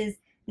found out, is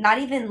not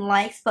even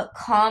likes, but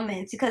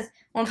comments. Because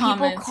when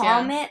people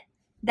comment,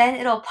 then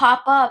it'll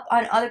pop up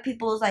on other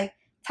people's like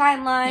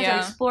timelines or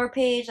explore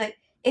page. Like,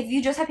 if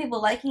you just have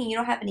people liking and you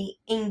don't have any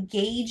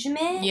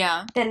engagement,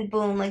 then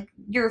boom, like,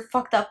 you're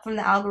fucked up from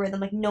the algorithm.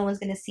 Like, no one's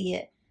gonna see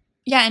it.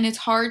 Yeah, and it's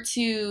hard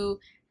to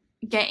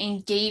get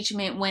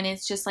engagement when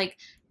it's just like,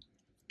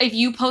 if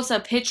you post a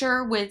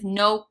picture with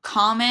no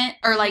comment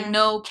or like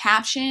no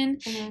caption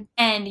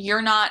and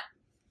you're not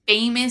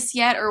famous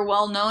yet or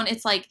well known,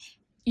 it's like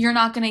you're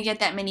not gonna get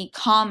that many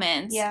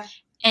comments. Yeah.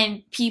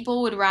 And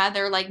people would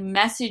rather like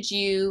message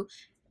you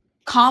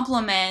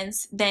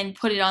compliments than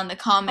put it on the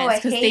comments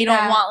because they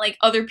don't want like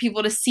other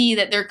people to see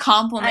that they're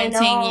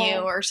complimenting you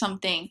or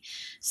something.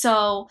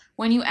 So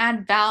when you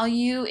add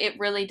value, it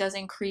really does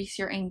increase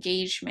your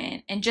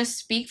engagement. And just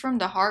speak from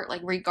the heart,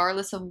 like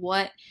regardless of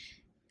what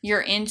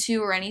you're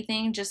into or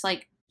anything, just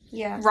like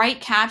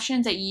write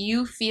captions that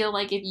you feel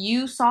like if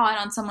you saw it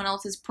on someone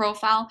else's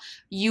profile,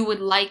 you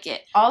would like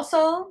it.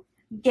 Also,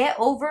 get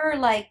over,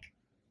 like,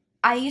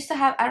 I used to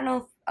have, I don't know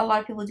if a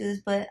lot of people do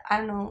this, but I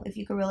don't know if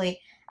you could relate.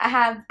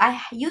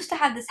 I used to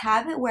have this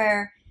habit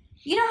where,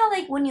 you know how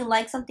like when you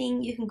like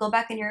something, you can go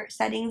back in your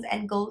settings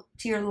and go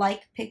to your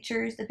like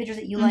pictures, the pictures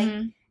that you like,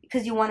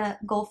 because you want to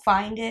go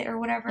find it or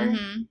whatever.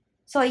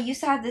 So I used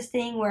to have this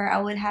thing where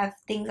I would have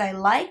things I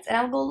liked and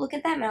I would go look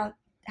at them, and I would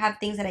have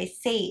things that I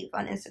save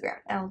on Instagram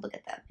and I would look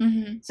at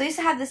them. So I used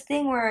to have this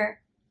thing where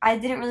I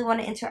didn't really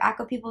want to interact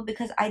with people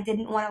because I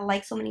didn't want to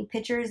like so many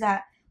pictures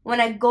that when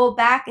I go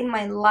back in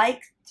my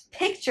liked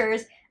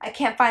pictures, I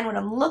can't find what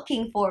I'm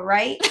looking for,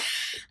 right?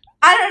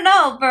 I don't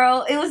know,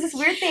 bro. It was this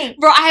weird thing.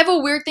 Bro, I have a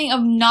weird thing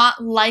of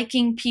not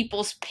liking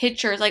people's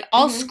pictures. Like,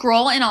 I'll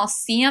scroll and I'll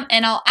see them,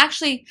 and I'll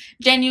actually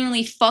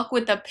genuinely fuck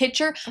with the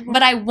picture,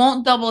 but I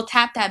won't double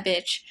tap that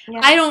bitch.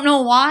 I don't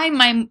know why.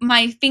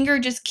 My finger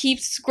just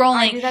keeps scrolling.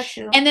 I do that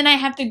too. And then I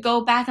have to go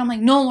back. I'm like,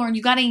 no, Lauren,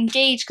 you gotta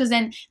engage, because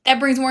then that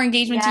brings more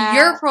engagement to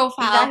your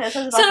profile.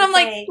 Exactly. So I'm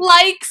like,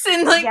 likes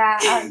and like... Yeah,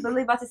 I was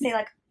literally about to say,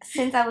 like,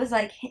 since I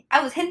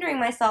was hindering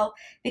myself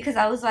because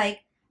I was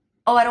like,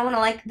 oh, I don't want to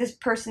like this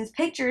person's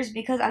pictures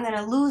because I'm going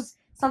to lose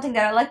something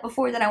that I liked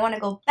before that I want to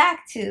go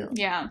back to.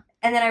 Yeah.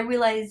 And then I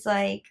realized,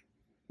 like,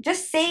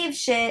 just save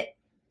shit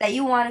that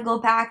you want to go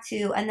back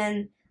to and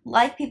then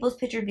like people's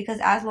pictures, because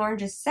as Lauren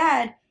just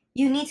said,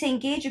 you need to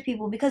engage with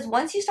people, because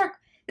once you start,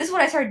 this is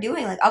what I started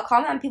doing, like, I'll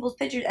comment on people's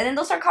pictures and then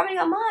they'll start commenting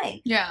on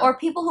mine. Yeah. Or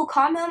people who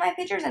comment on my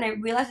pictures and I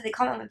realize that they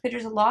comment on my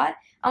pictures a lot,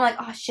 I'm like,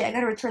 oh shit, I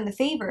gotta return the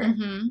favor.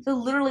 So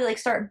literally, like,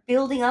 start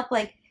building up,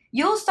 like,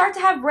 you'll start to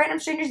have random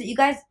strangers that you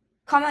guys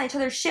comment on each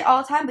other's shit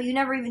all the time, but you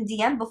never even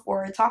DM'd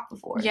before or talked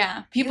before.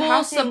 Yeah,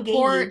 people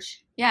support.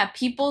 Yeah,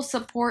 people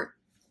support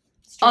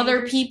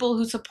other people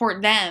who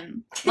support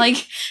them.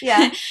 Like,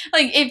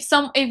 like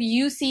if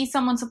you see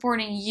someone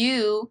supporting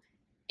you,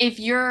 if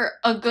you're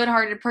a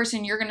good-hearted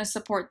person, you're gonna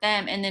support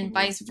them, and then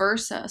vice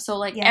versa. So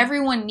like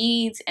everyone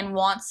needs and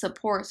wants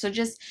support. So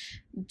just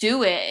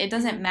do it. It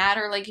doesn't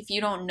matter like if you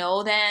don't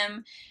know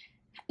them.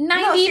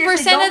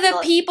 90% of the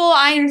people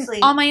I'm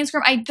on my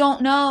Instagram, I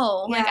don't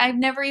know. Like, I've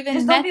never even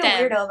just met them. Just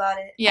don't be a weirdo about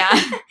it. Yeah.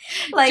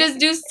 Like,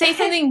 just say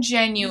something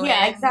genuine.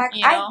 Yeah, exactly.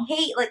 You know?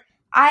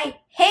 I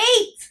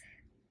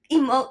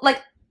hate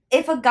like,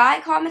 if a guy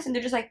comments and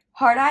they're just like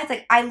hard eyes,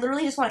 like, I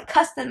literally just want to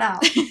cuss them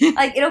out.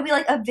 Like, it'll be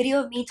like a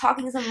video of me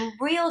talking some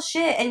real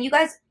shit, and you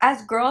guys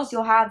as girls,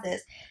 you'll have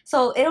this.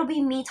 So it'll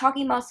be me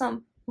talking about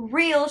some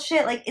real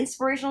shit, like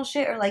inspirational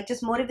shit or like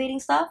just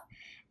motivating stuff,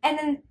 and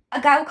then a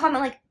guy will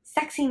comment like,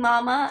 sexy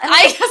mama. And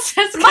I was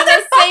just gonna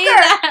say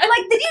that.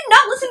 Like, did you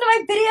not listen to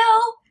my video?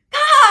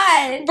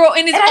 God. Bro,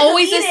 and it's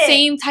always the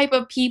same type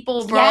of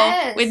people,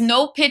 bro. With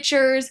no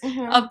pictures,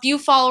 a few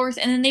followers,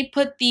 and then they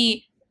put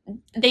the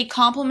they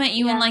compliment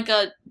you in Yeah. like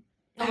a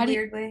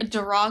weird way. a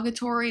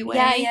derogatory way.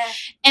 Yeah.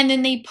 And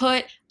then they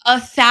put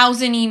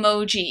 1,000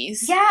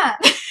 emojis. Yeah.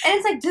 And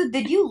it's like, dude,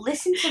 did you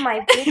listen to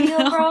my video,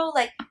 No. bro?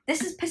 Like,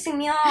 this is pissing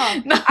me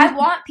off. No. I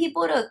want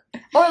people to,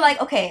 or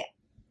like, okay,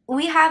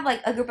 we have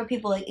like a group of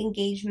people, like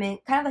engagement,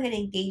 kind of like an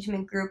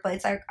engagement group, but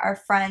it's like our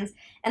friends,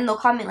 and they'll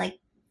comment like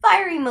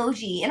fire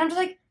emoji, and I'm just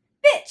like,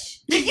 bitch,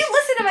 did you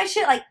listen to my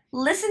shit? Like,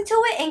 listen to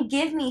it and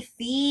give me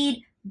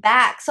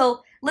feedback.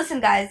 So listen,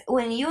 guys,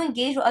 when you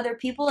engage with other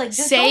people, like,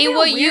 just say don't be a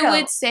what you weirdo.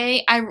 would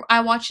say.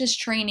 I watched this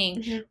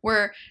training Mhm.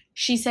 where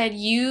she said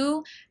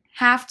you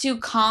have to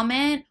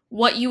comment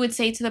what you would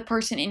say to the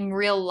person in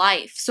real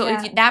life. So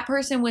Yeah. if that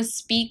person was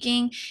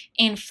speaking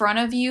in front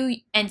of you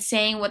and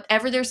saying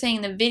whatever they're saying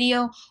in the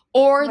video,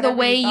 or Whatever the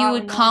way you you thought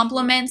would was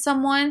compliment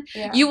someone,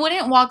 Yeah. you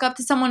wouldn't walk up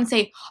to someone and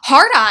say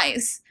hard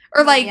eyes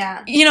or like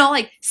Yeah.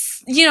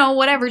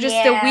 whatever, just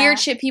the Yeah. weird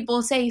shit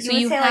people say. You So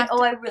would you say have like, to,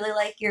 oh, I really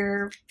like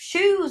your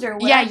shoes or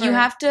yeah, whatever. you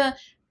have to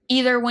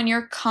either when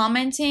you're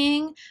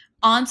commenting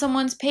on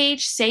someone's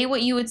page, say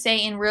what you would say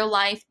in real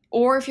life,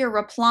 or if you're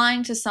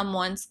replying to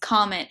someone's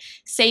comment,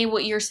 say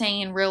what you're saying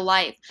in real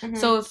life. Mhm.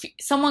 So if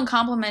someone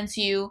compliments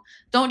you,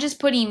 don't just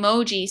put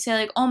emoji. Say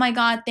like, oh my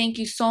God, thank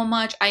you so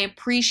much. I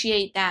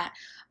appreciate that.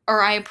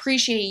 Or I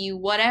appreciate you,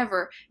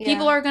 whatever. Yeah.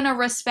 People are going to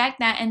respect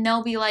that and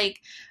they'll be like,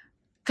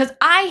 because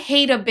I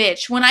hate a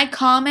bitch when I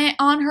comment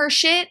on her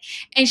shit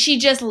and she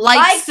just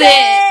likes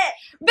it.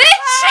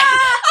 Bitch!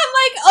 I'm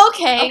like,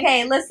 okay.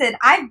 Okay, listen,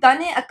 I've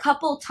done it a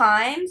couple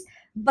times,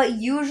 but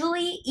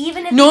usually,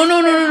 even if No, it's no,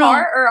 a no, no, no.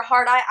 heart or a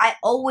hard eye, I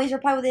always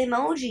reply with an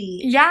emoji.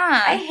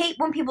 Yeah. I hate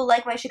when people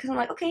like my shit because I'm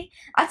like, okay,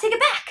 I'll take it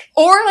back.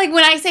 Or like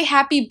when I say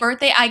happy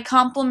birthday, I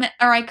comment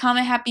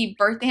happy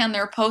birthday on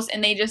their post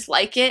and they just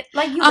like it.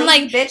 Like, you I'm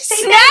lazy like, bitch, say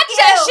snatch thank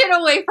that you. shit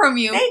away from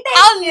you. Say thank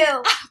I'll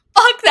you.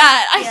 fuck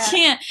that. I Yeah.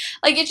 can't.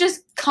 Like, it's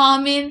just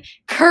common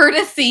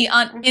courtesy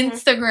on Mhm.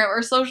 Instagram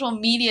or social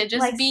media.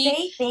 Just Like, be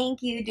say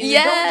thank you, dude.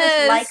 Yes.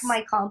 Don't just like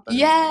my compliment.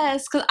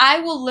 yes, because I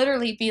will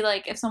literally be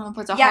like, if someone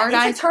puts a Yeah, hard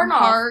it's a eyes or turn off.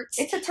 hearts.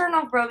 It's a turn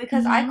off, bro,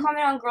 because I Mhm.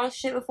 comment on girls'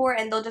 shit before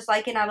and they'll just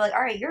like it and I'll be like,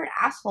 alright, you're an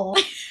asshole.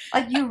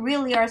 Like, you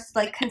really are,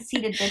 like,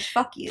 conceited, bitch.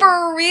 Fuck you.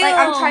 For real. Like,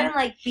 I'm trying to,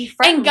 like, be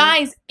friendly. And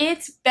guys,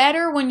 it's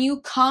better when you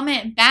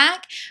comment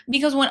back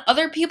because when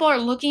other people are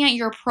looking at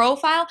your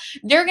profile,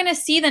 they're going to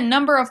see the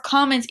number of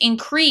comments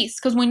increase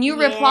because when you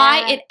reply,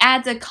 Yeah. it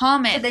adds a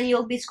comment. So then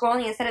you'll be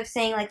scrolling, instead of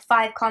saying, like,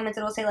 5 comments,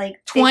 it'll say,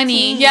 like,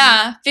 20, 15.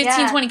 yeah, 15,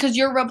 Yeah. 20, because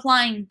you're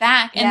replying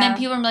back. And then Yeah.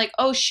 people are like,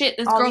 oh shit,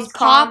 this All girl's these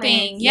popping.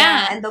 comments,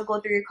 Yeah. and they'll go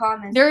through your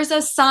comments. There's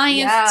a science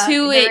Yeah,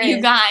 to there it, you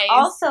is. guys.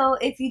 Also,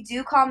 if you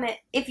do comment,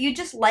 if you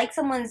just like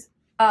someone's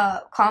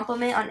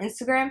compliment on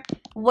Instagram,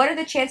 what are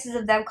the chances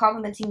of them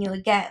complimenting you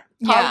again?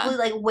 Yeah. Probably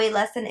like way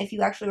less than if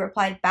you actually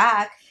replied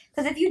back.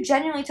 Because if you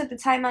genuinely took the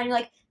time out and you're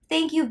like,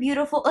 thank you,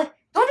 beautiful. Like,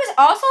 don't just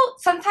also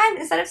sometimes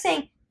instead of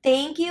saying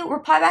thank you,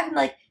 reply back and be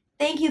like,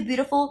 thank you,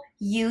 beautiful,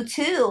 you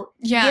too.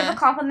 yeah. Give a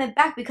compliment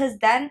back, because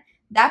then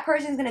that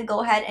person's gonna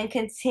go ahead and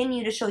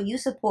continue to show you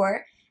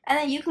support, and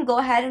then you can go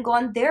ahead and go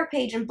on their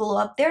page and blow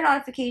up their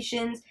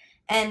notifications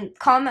and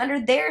comment under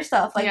their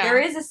stuff. Like, Yeah. there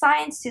is a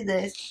science to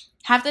this.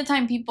 Half the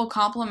time people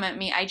compliment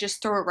me, I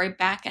just throw it right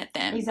back at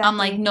them. I'm Exactly.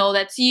 like, no,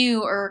 that's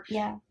you. Or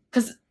Yeah.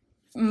 because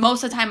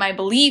most of the time I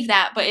believe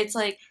that, but it's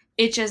like,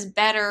 it's just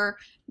better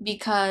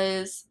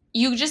because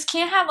you just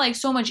can't have like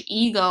so much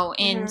ego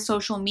in Mhm.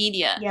 social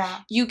media. Yeah.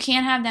 You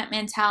can't have that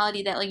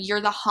mentality that like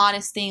you're the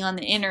hottest thing on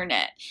the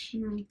internet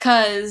Mhm.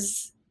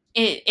 because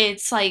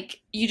it's like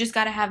you just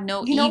gotta have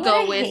no You know what ego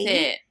I with hate?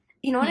 it.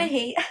 You know what I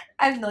hate?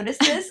 I've noticed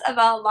this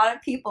about a lot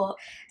of people.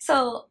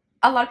 So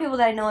a lot of people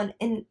that I know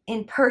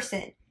in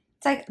person,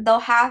 it's like they'll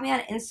have me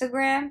on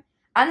Instagram.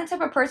 I'm the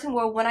type of person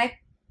where when I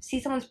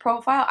see someone's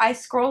profile, I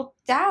scroll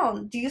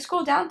down. Do you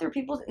scroll down through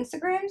people's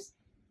Instagrams?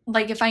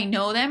 Like if I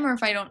know them or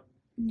if I don't,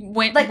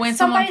 when Like someone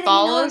somebody that you know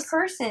in follows,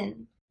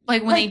 person.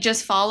 like when they like-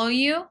 just follow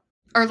you,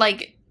 or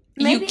like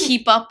Maybe- you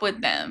keep up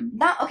with them.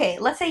 Not okay.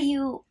 Let's say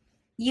you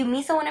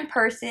meet someone in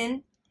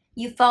person,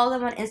 you follow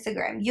them on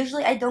Instagram.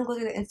 Usually, I don't go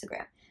through their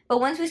Instagram, but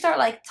once we start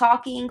like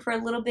talking for a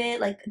little bit,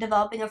 like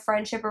developing a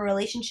friendship or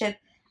relationship,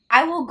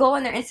 I will go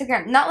on their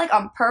Instagram. Not like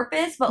on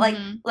purpose, but like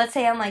Mhm. let's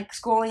say I'm like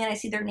scrolling and I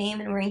see their name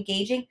and we're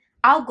engaging.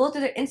 I'll go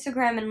through their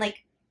Instagram and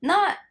like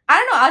not. I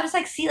don't know. I'll just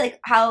like see like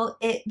how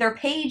their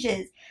page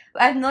is.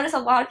 I've noticed a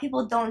lot of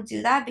people don't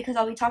do that because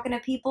I'll be talking to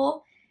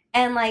people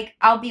and like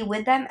I'll be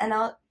with them and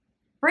I'll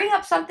bring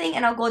up something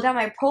and I'll go down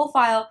my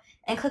profile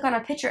and click on a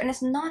picture and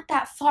it's not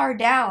that far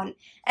down,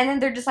 and then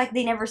they're just like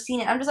they never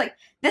seen it. I'm just like,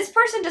 this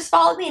person just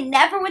followed me and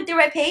never went through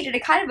my page, and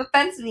it kind of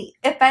offends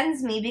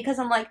me because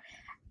I'm like,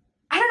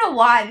 I don't know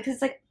why, because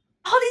it's like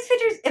all these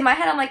pictures in my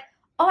head, I'm like,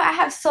 oh, I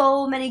have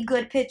so many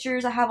good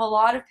pictures, I have a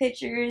lot of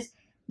pictures,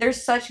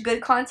 there's such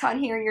good content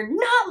here and you're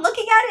not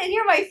looking at it and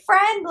you're my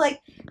friend. Like,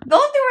 go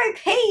through my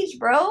page,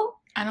 bro.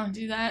 I don't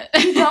do that.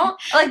 You don't?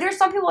 Like, there's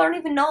some people I don't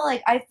even know,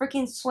 like, I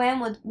freaking swam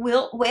with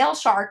whale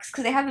sharks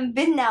because they haven't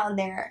been down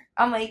there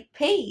on my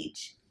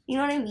page. You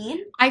know what I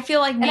mean? I feel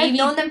like And I've maybe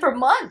known them for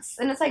months.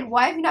 And it's like,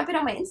 why have you not been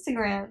on my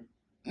Instagram?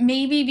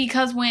 maybe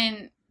because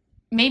when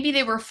maybe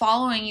they were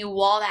following you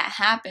while that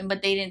happened,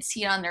 but they didn't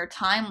see it on their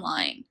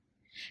timeline.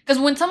 Because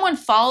when someone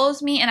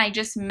follows me and I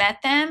just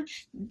met them,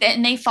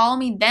 then they follow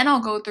me, then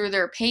I'll go through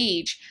their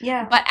page.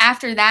 Yeah. But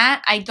after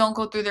that, I don't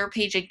go through their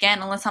page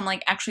again unless I'm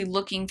like actually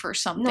looking for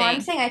something. No,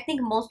 I'm saying I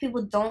think most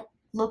people don't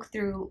look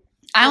through.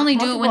 I only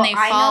do it when they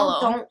follow.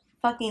 I know don't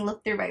fucking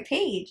look through my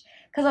page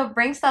because I'll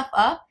bring stuff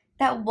up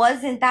that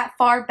wasn't that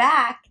far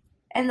back.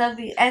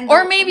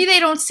 Or maybe they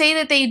don't say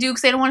that they do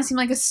because they don't want to seem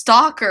like a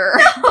stalker.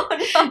 No.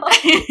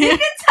 You can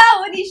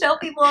tell when you show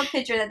people a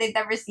picture that they've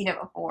never seen it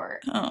before.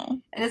 Oh.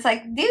 And it's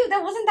like, dude,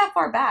 that wasn't that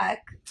far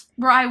back.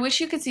 Bro, I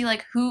wish you could see,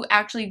 like, who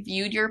actually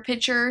viewed your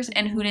pictures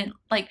and who didn't,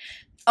 like,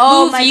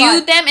 who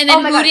viewed them and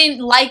then who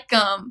didn't like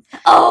them.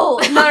 Oh,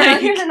 no,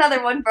 here's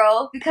another one,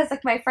 bro. Because,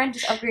 like, my friend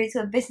just upgraded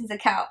to a business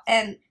account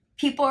and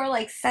people are,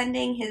 like,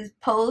 sending his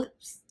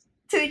posts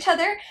to each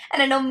other,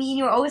 and I know me and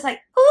you are always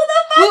like, who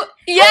the fuck?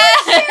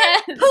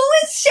 Who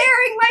is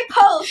sharing my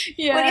post?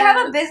 Yes. When you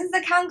have a business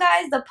account,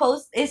 guys, the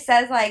post, it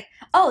says like,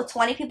 oh,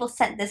 20 people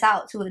sent this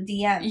out to a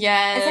DM.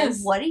 Yes. It's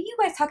like, what are you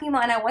guys talking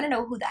about? And I want to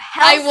know who the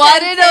hell I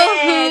want to know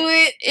who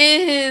it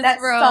is, that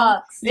bro.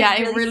 sucks.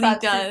 It really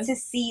sucks does. to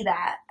see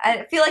that.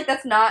 I feel like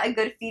that's not a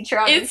good feature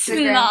on it's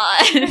Instagram.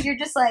 It's not. You're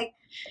just like,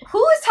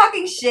 who is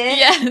talking shit?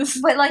 Yes.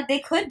 But like, they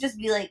could just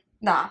be like,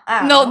 nah, I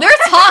don't No, know. they're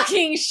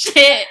talking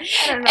shit.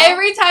 I don't know.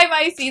 Every time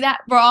I see that,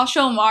 bro, I'll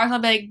show Mars. I'll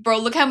be like, bro,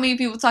 look how many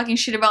people talking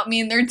shit about me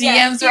in their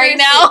DMs right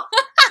now.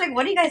 It's like,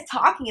 what are you guys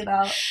talking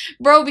about?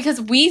 Bro, because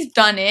we've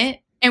done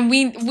it. And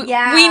we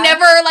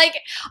never like,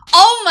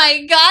 oh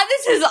my god,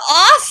 this is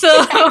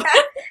awesome.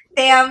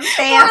 Damn.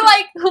 We're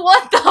like,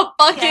 what the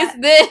fuck is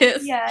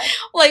this? Yeah.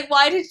 Like,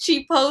 why did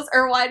she post,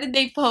 or why did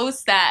they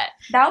post that?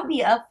 That would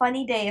be a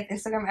funny day if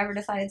Instagram ever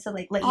decided to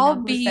like let you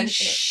know who sent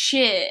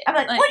shit. I'm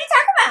like, what are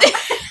you talking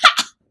about?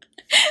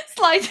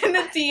 Slide in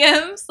the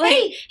DMs,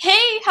 like,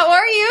 hey, how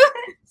are you?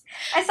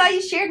 I saw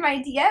you shared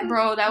my DM.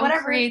 Bro, that would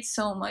create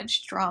so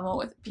much drama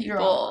with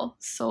people.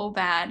 So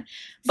bad.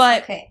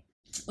 But okay.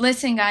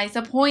 Listen, guys,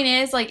 the point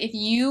is, like, if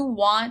you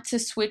want to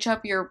switch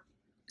up your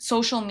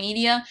social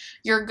media,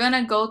 you're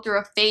gonna go through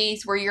a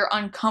phase where you're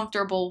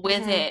uncomfortable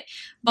with it.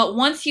 But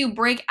once you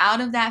break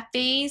out of that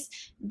phase,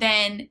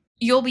 then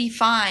you'll be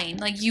fine.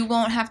 Like, you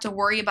won't have to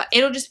worry about it.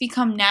 It'll just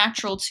become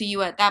natural to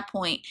you at that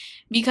point.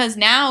 Because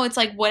now it's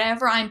like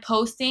whatever I'm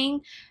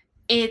posting,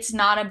 it's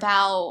not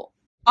about,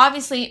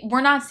 obviously, we're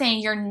not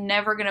saying you're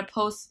never gonna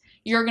post,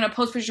 you're gonna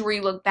post pictures where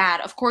you look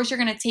bad. Of course, you're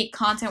gonna take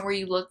content where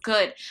you look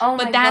good.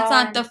 But that's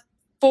not the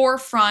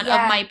forefront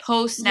of my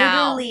post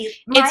now.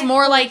 It's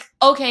more like,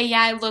 okay,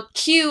 yeah, I look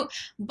cute,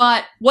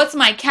 but what's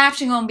my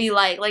caption gonna be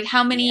like? Like,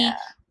 how many,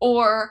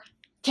 or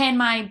can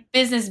my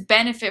business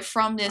benefit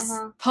from this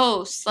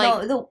post?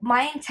 Like, no,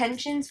 my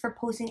intentions for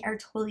posting are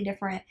totally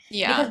different.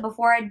 Yeah. Because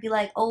before I'd be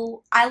like,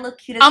 oh, I look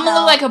cute as hell. I'm gonna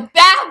look like a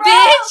bad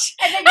bitch.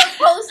 And then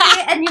you post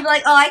it and you'd be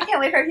like, oh, I can't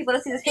wait for people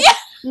to see this picture.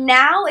 Yeah.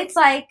 Now it's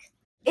like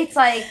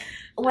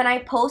when I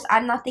post,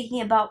 I'm not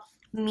thinking about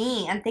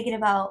me. I'm thinking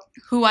about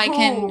who I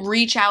can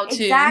reach out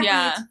to. Exactly.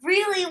 Yeah. It's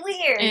really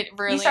weird. It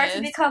really is. You start is.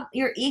 to become,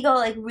 your ego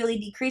like really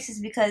decreases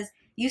because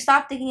you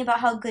stop thinking about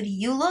how good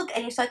you look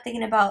and you start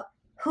thinking about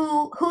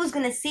who's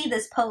gonna see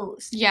this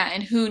post. Yeah,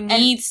 and who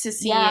needs to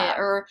see it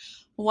or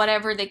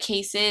whatever the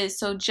case is.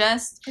 So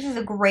this is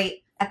a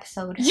great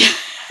episode. Yeah.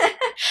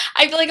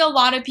 I feel like a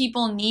lot of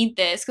people need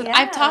this because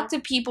I've talked to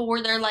people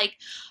where they're like,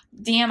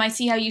 damn, I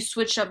see how you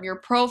switched up your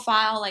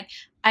profile. Like,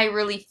 I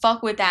really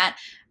fuck with that.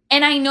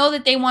 And I know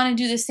that they want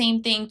to do the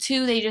same thing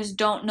too. They just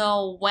don't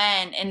know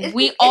when. And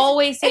we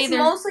always say it's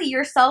mostly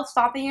yourself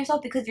stopping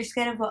yourself because you're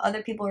scared of what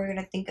other people are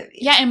gonna think of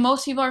you. Yeah, and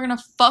most people are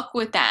gonna fuck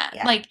with that.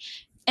 Yeah. Like,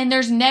 and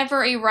there's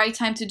never a right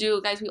time to do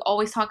it, guys. We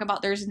always talk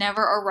about there's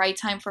never a right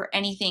time for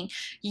anything.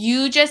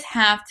 You just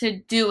have to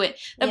do it.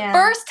 The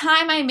first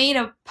time I made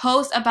a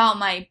post about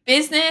my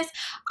business,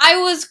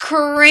 I was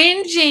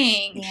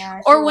cringing. Yeah,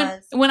 or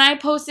when I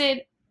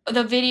posted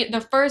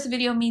the first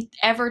video of me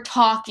ever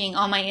talking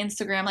on my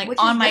Instagram, like which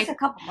on was just a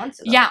couple months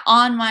ago. Yeah,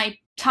 on my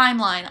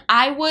timeline.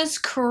 I was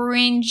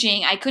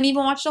cringing. I couldn't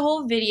even watch the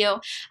whole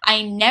video.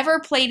 I never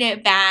played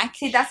it back.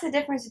 See, that's the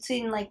difference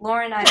between like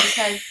Laura and I,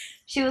 because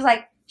she was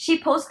like, she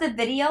posted the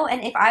video,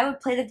 and if I would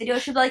play the video,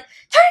 she'd be like,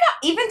 turn it up.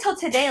 Even till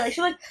today, like,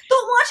 she'd be like,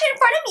 don't watch it in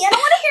front of me. I don't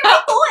want to hear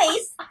my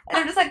voice. And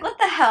I'm just like, what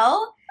the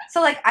hell?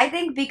 So, like, I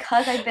think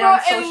because I've been on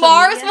social media. And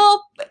Mars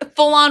will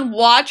full on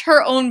watch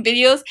her own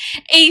videos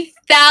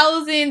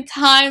 1,000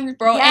 times,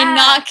 bro, and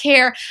not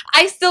care.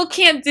 I still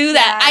can't do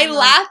that. I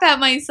laugh at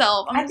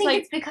myself. I think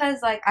it's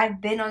because, like,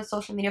 I've been on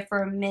social media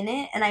for a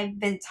minute, and I've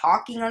been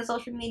talking on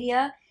social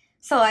media,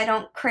 so I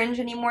don't cringe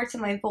anymore to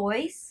my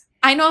voice.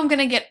 I know I'm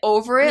gonna get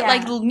over it. Yeah.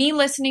 Like, me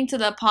listening to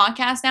the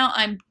podcast now,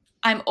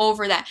 I'm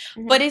over that.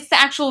 Mm-hmm. But it's the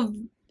actual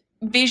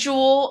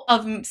visual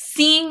of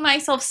seeing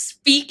myself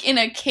speak in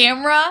a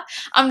camera.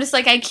 I'm just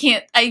like, I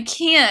can't.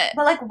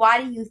 But like,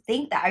 why do you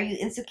think that? Are you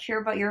insecure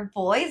about your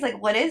voice?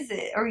 Like, what is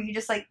it? Or are you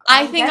just like,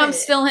 I think I'm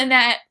still in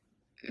that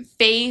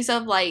phase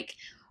of like,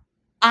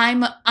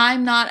 I'm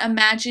not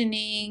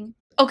imagining.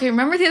 Okay,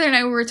 remember the other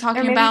night we were Or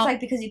talking maybe about... it's like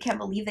because you can't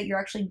believe that you're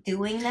actually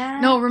doing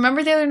that. No,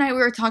 remember the other night we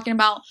were talking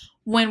about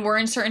when we're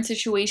in certain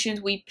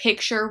situations, we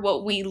picture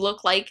what we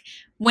look like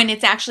when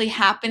it's actually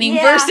happening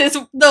versus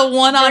the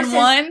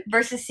one-on-one?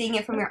 Versus seeing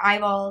it from your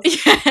eyeballs.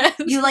 Yes.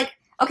 You like,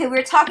 okay, we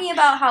were talking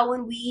about how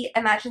when we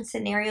imagine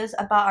scenarios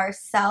about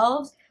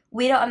ourselves,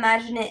 we don't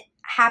imagine it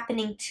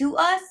happening to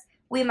us.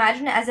 We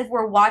imagine it as if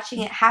we're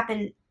watching it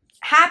happen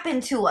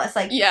to us.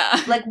 Like,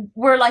 Yeah. like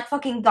we're like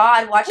fucking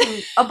God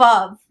watching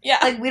above. Yeah.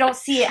 Like, we don't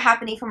see it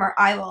happening from our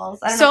eyeballs.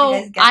 I don't know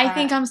if you guys get that. I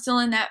think I'm still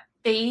in that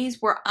phase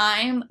where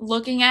I'm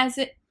looking at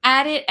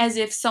it as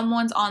if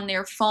someone's on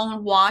their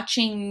phone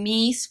watching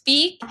me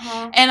speak.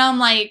 Uh-huh. And I'm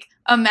like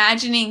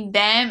imagining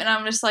them, and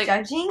I'm just like,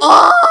 Judging?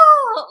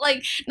 oh,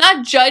 like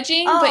not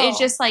judging, but it's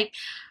just like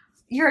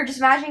you're just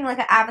imagining like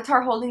an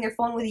avatar holding their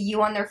phone with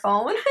you on their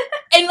phone.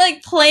 and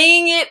like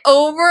playing it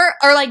over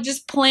or like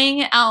just playing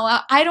it out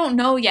loud. I don't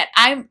know yet.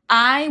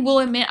 I will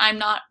admit I'm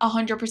not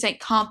 100%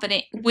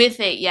 confident with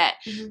it yet.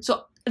 Mm-hmm.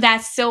 So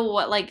that's still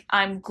what like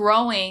I'm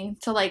growing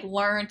to like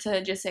learn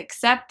to just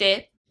accept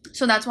it.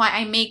 So that's why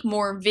I make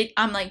more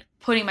I'm like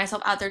putting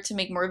myself out there to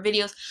make more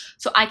videos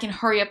so I can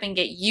hurry up and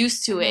get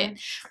used to it.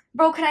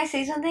 Bro, can I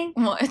say something?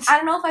 What? I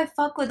don't know if I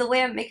fuck with the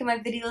way I'm making my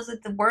videos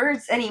with the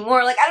words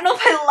anymore. Like, I don't know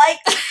if I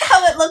like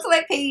how it looks on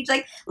my page.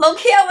 Like,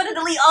 low-key, I want to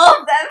delete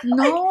all of them.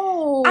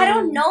 No. Like,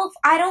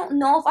 I don't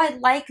know if I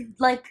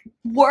like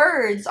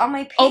words on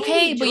my page.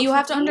 Okay, but you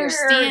have to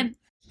understand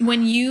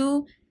when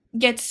you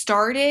get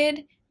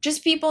started,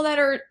 just people that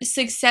are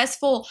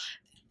successful,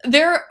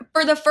 they're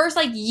for the first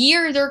like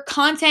year, their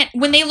content,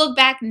 when they look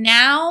back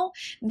now,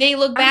 they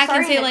look back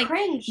and say like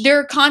cringe.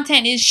 Their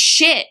content is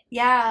shit.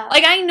 Yeah.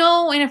 Like I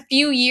know in a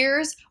few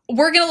years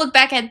we're gonna look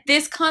back at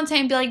this content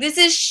and be like, this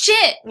is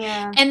shit.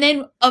 Yeah. And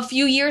then a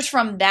few years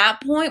from that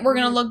point, we're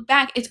gonna look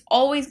back. It's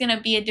always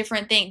gonna be a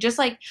different thing. Just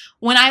like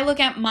when I look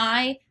at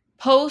my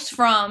posts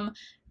from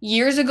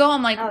years ago,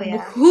 I'm like,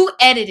 who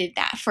edited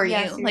that for you?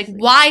 Seriously. Like,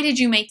 why did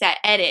you make that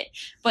edit?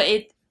 But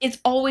it's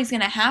always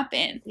going to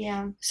happen.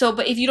 Yeah. So,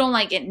 but if you don't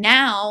like it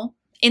now,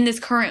 in this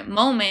current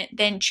moment,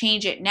 then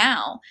change it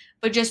now.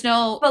 But just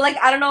know. But, like,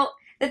 I don't know.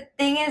 The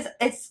thing is,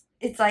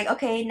 it's like,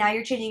 okay, now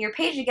you're changing your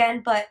page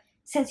again, but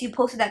since you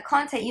posted that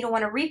content, you don't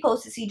want to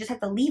repost it, so you just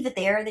have to leave it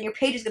there, and then your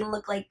page is going to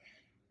look, like,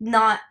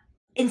 not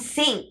in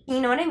sync.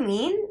 You know what I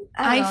mean?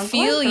 I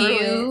feel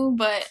you,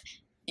 but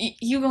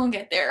you gonna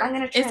get there. I'm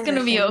gonna transition. It's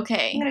gonna be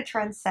okay. I'm gonna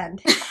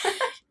transcend.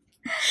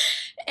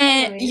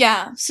 And,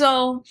 yeah,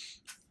 so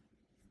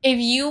if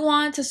you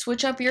want to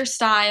switch up your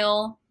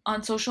style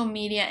on social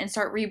media and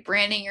start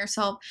rebranding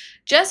yourself,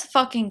 just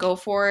fucking go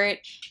for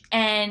it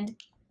and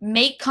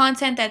make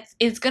content that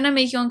is going to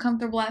make you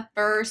uncomfortable at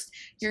first.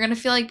 You're going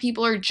to feel like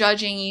people are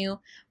judging you.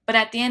 But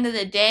at the end of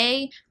the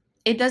day,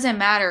 it doesn't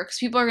matter because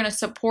people are going to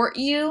support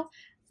you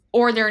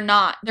or they're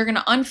not. They're going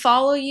to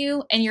unfollow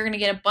you and you're going to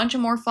get a bunch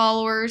of more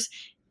followers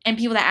and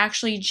people that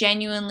actually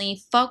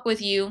genuinely fuck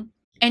with you.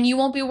 And you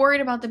won't be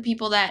worried about the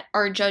people that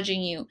are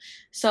judging you.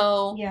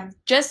 So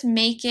just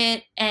make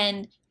it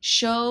and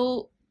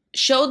show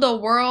the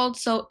world,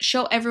 so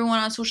show everyone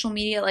on social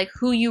media like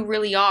who you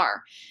really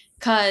are.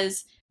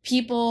 Because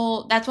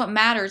people, that's what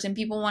matters and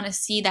people want to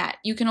see that.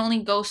 You can only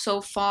go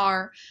so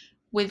far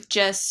with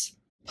just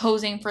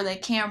posing for the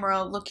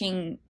camera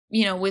looking,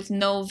 with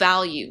no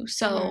value.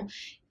 So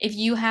if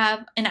you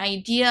have an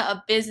idea,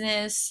 a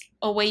business,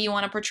 a way you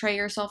want to portray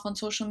yourself on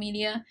social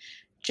media,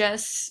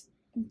 just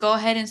go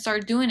ahead and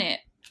start doing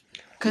it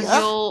because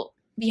you'll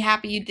be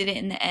happy you did it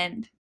in the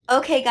end.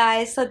 Okay,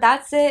 guys, so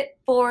that's it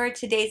for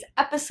today's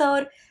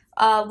episode.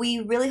 We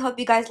really hope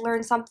you guys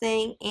learned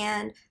something,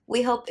 and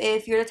we hope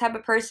if you're the type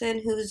of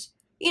person who's,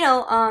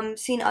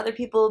 seen other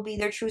people be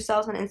their true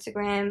selves on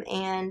Instagram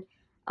and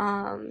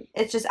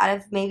it's just out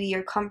of maybe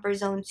your comfort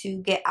zone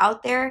to get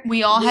out there.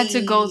 We all had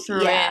to go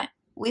through it.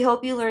 We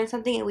hope you learned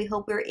something, and we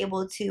hope we were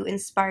able to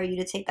inspire you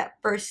to take that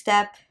first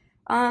step.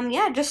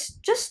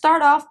 Just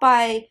start off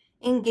by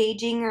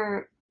engaging,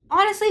 or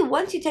honestly,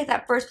 once you take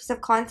that first piece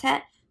of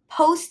content,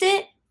 post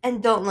it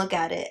and don't look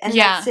at it, and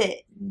that's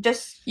it.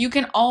 Just you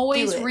can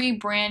always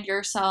rebrand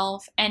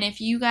yourself, and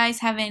if you guys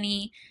have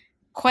any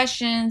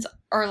questions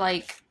or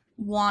like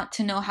want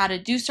to know how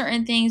to do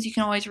certain things, you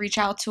can always reach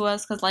out to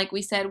us because like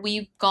we said,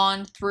 we've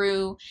gone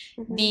through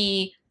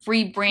the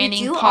rebranding we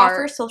do part.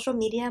 Offer social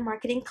media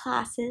marketing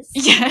classes.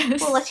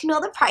 Yes, we'll let you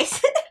know the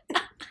prices.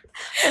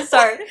 I'm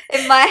sorry,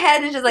 in my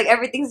head it's just like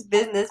everything's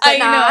business,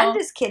 but I'm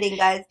just kidding,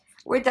 guys.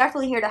 We're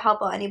definitely here to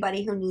help out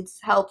anybody who needs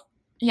help.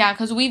 Yeah,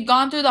 because we've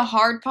gone through the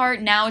hard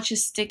part. Now it's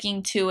just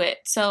sticking to it.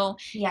 So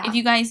if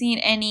you guys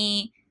need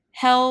any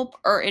help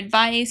or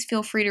advice,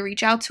 feel free to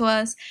reach out to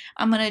us.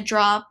 I'm going to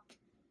drop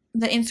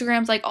the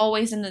Instagrams like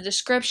always in the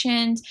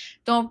descriptions.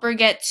 Don't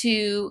forget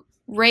to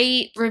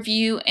rate,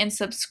 review, and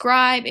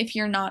subscribe if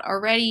you're not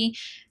already.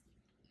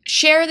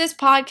 Share this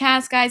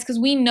podcast, guys, because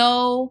we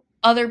know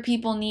other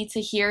people need to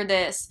hear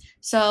this.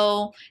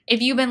 So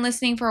if you've been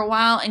listening for a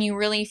while and you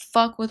really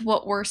fuck with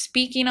what we're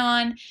speaking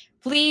on,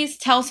 please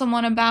tell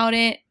someone about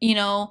it.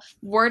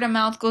 Word of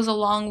mouth goes a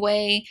long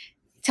way.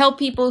 tell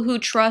people who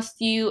trust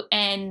you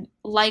and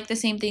like the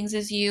same things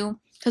as you,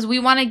 because we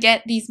want to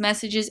get these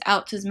messages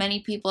out to as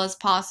many people as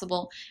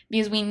possible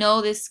because we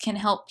know this can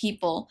help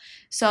people.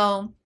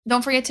 So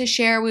don't forget to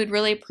share. We would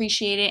really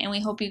appreciate it, and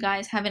we hope you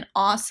guys have an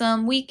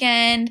awesome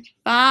weekend.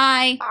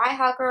 Bye. Bye,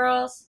 hot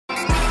girls.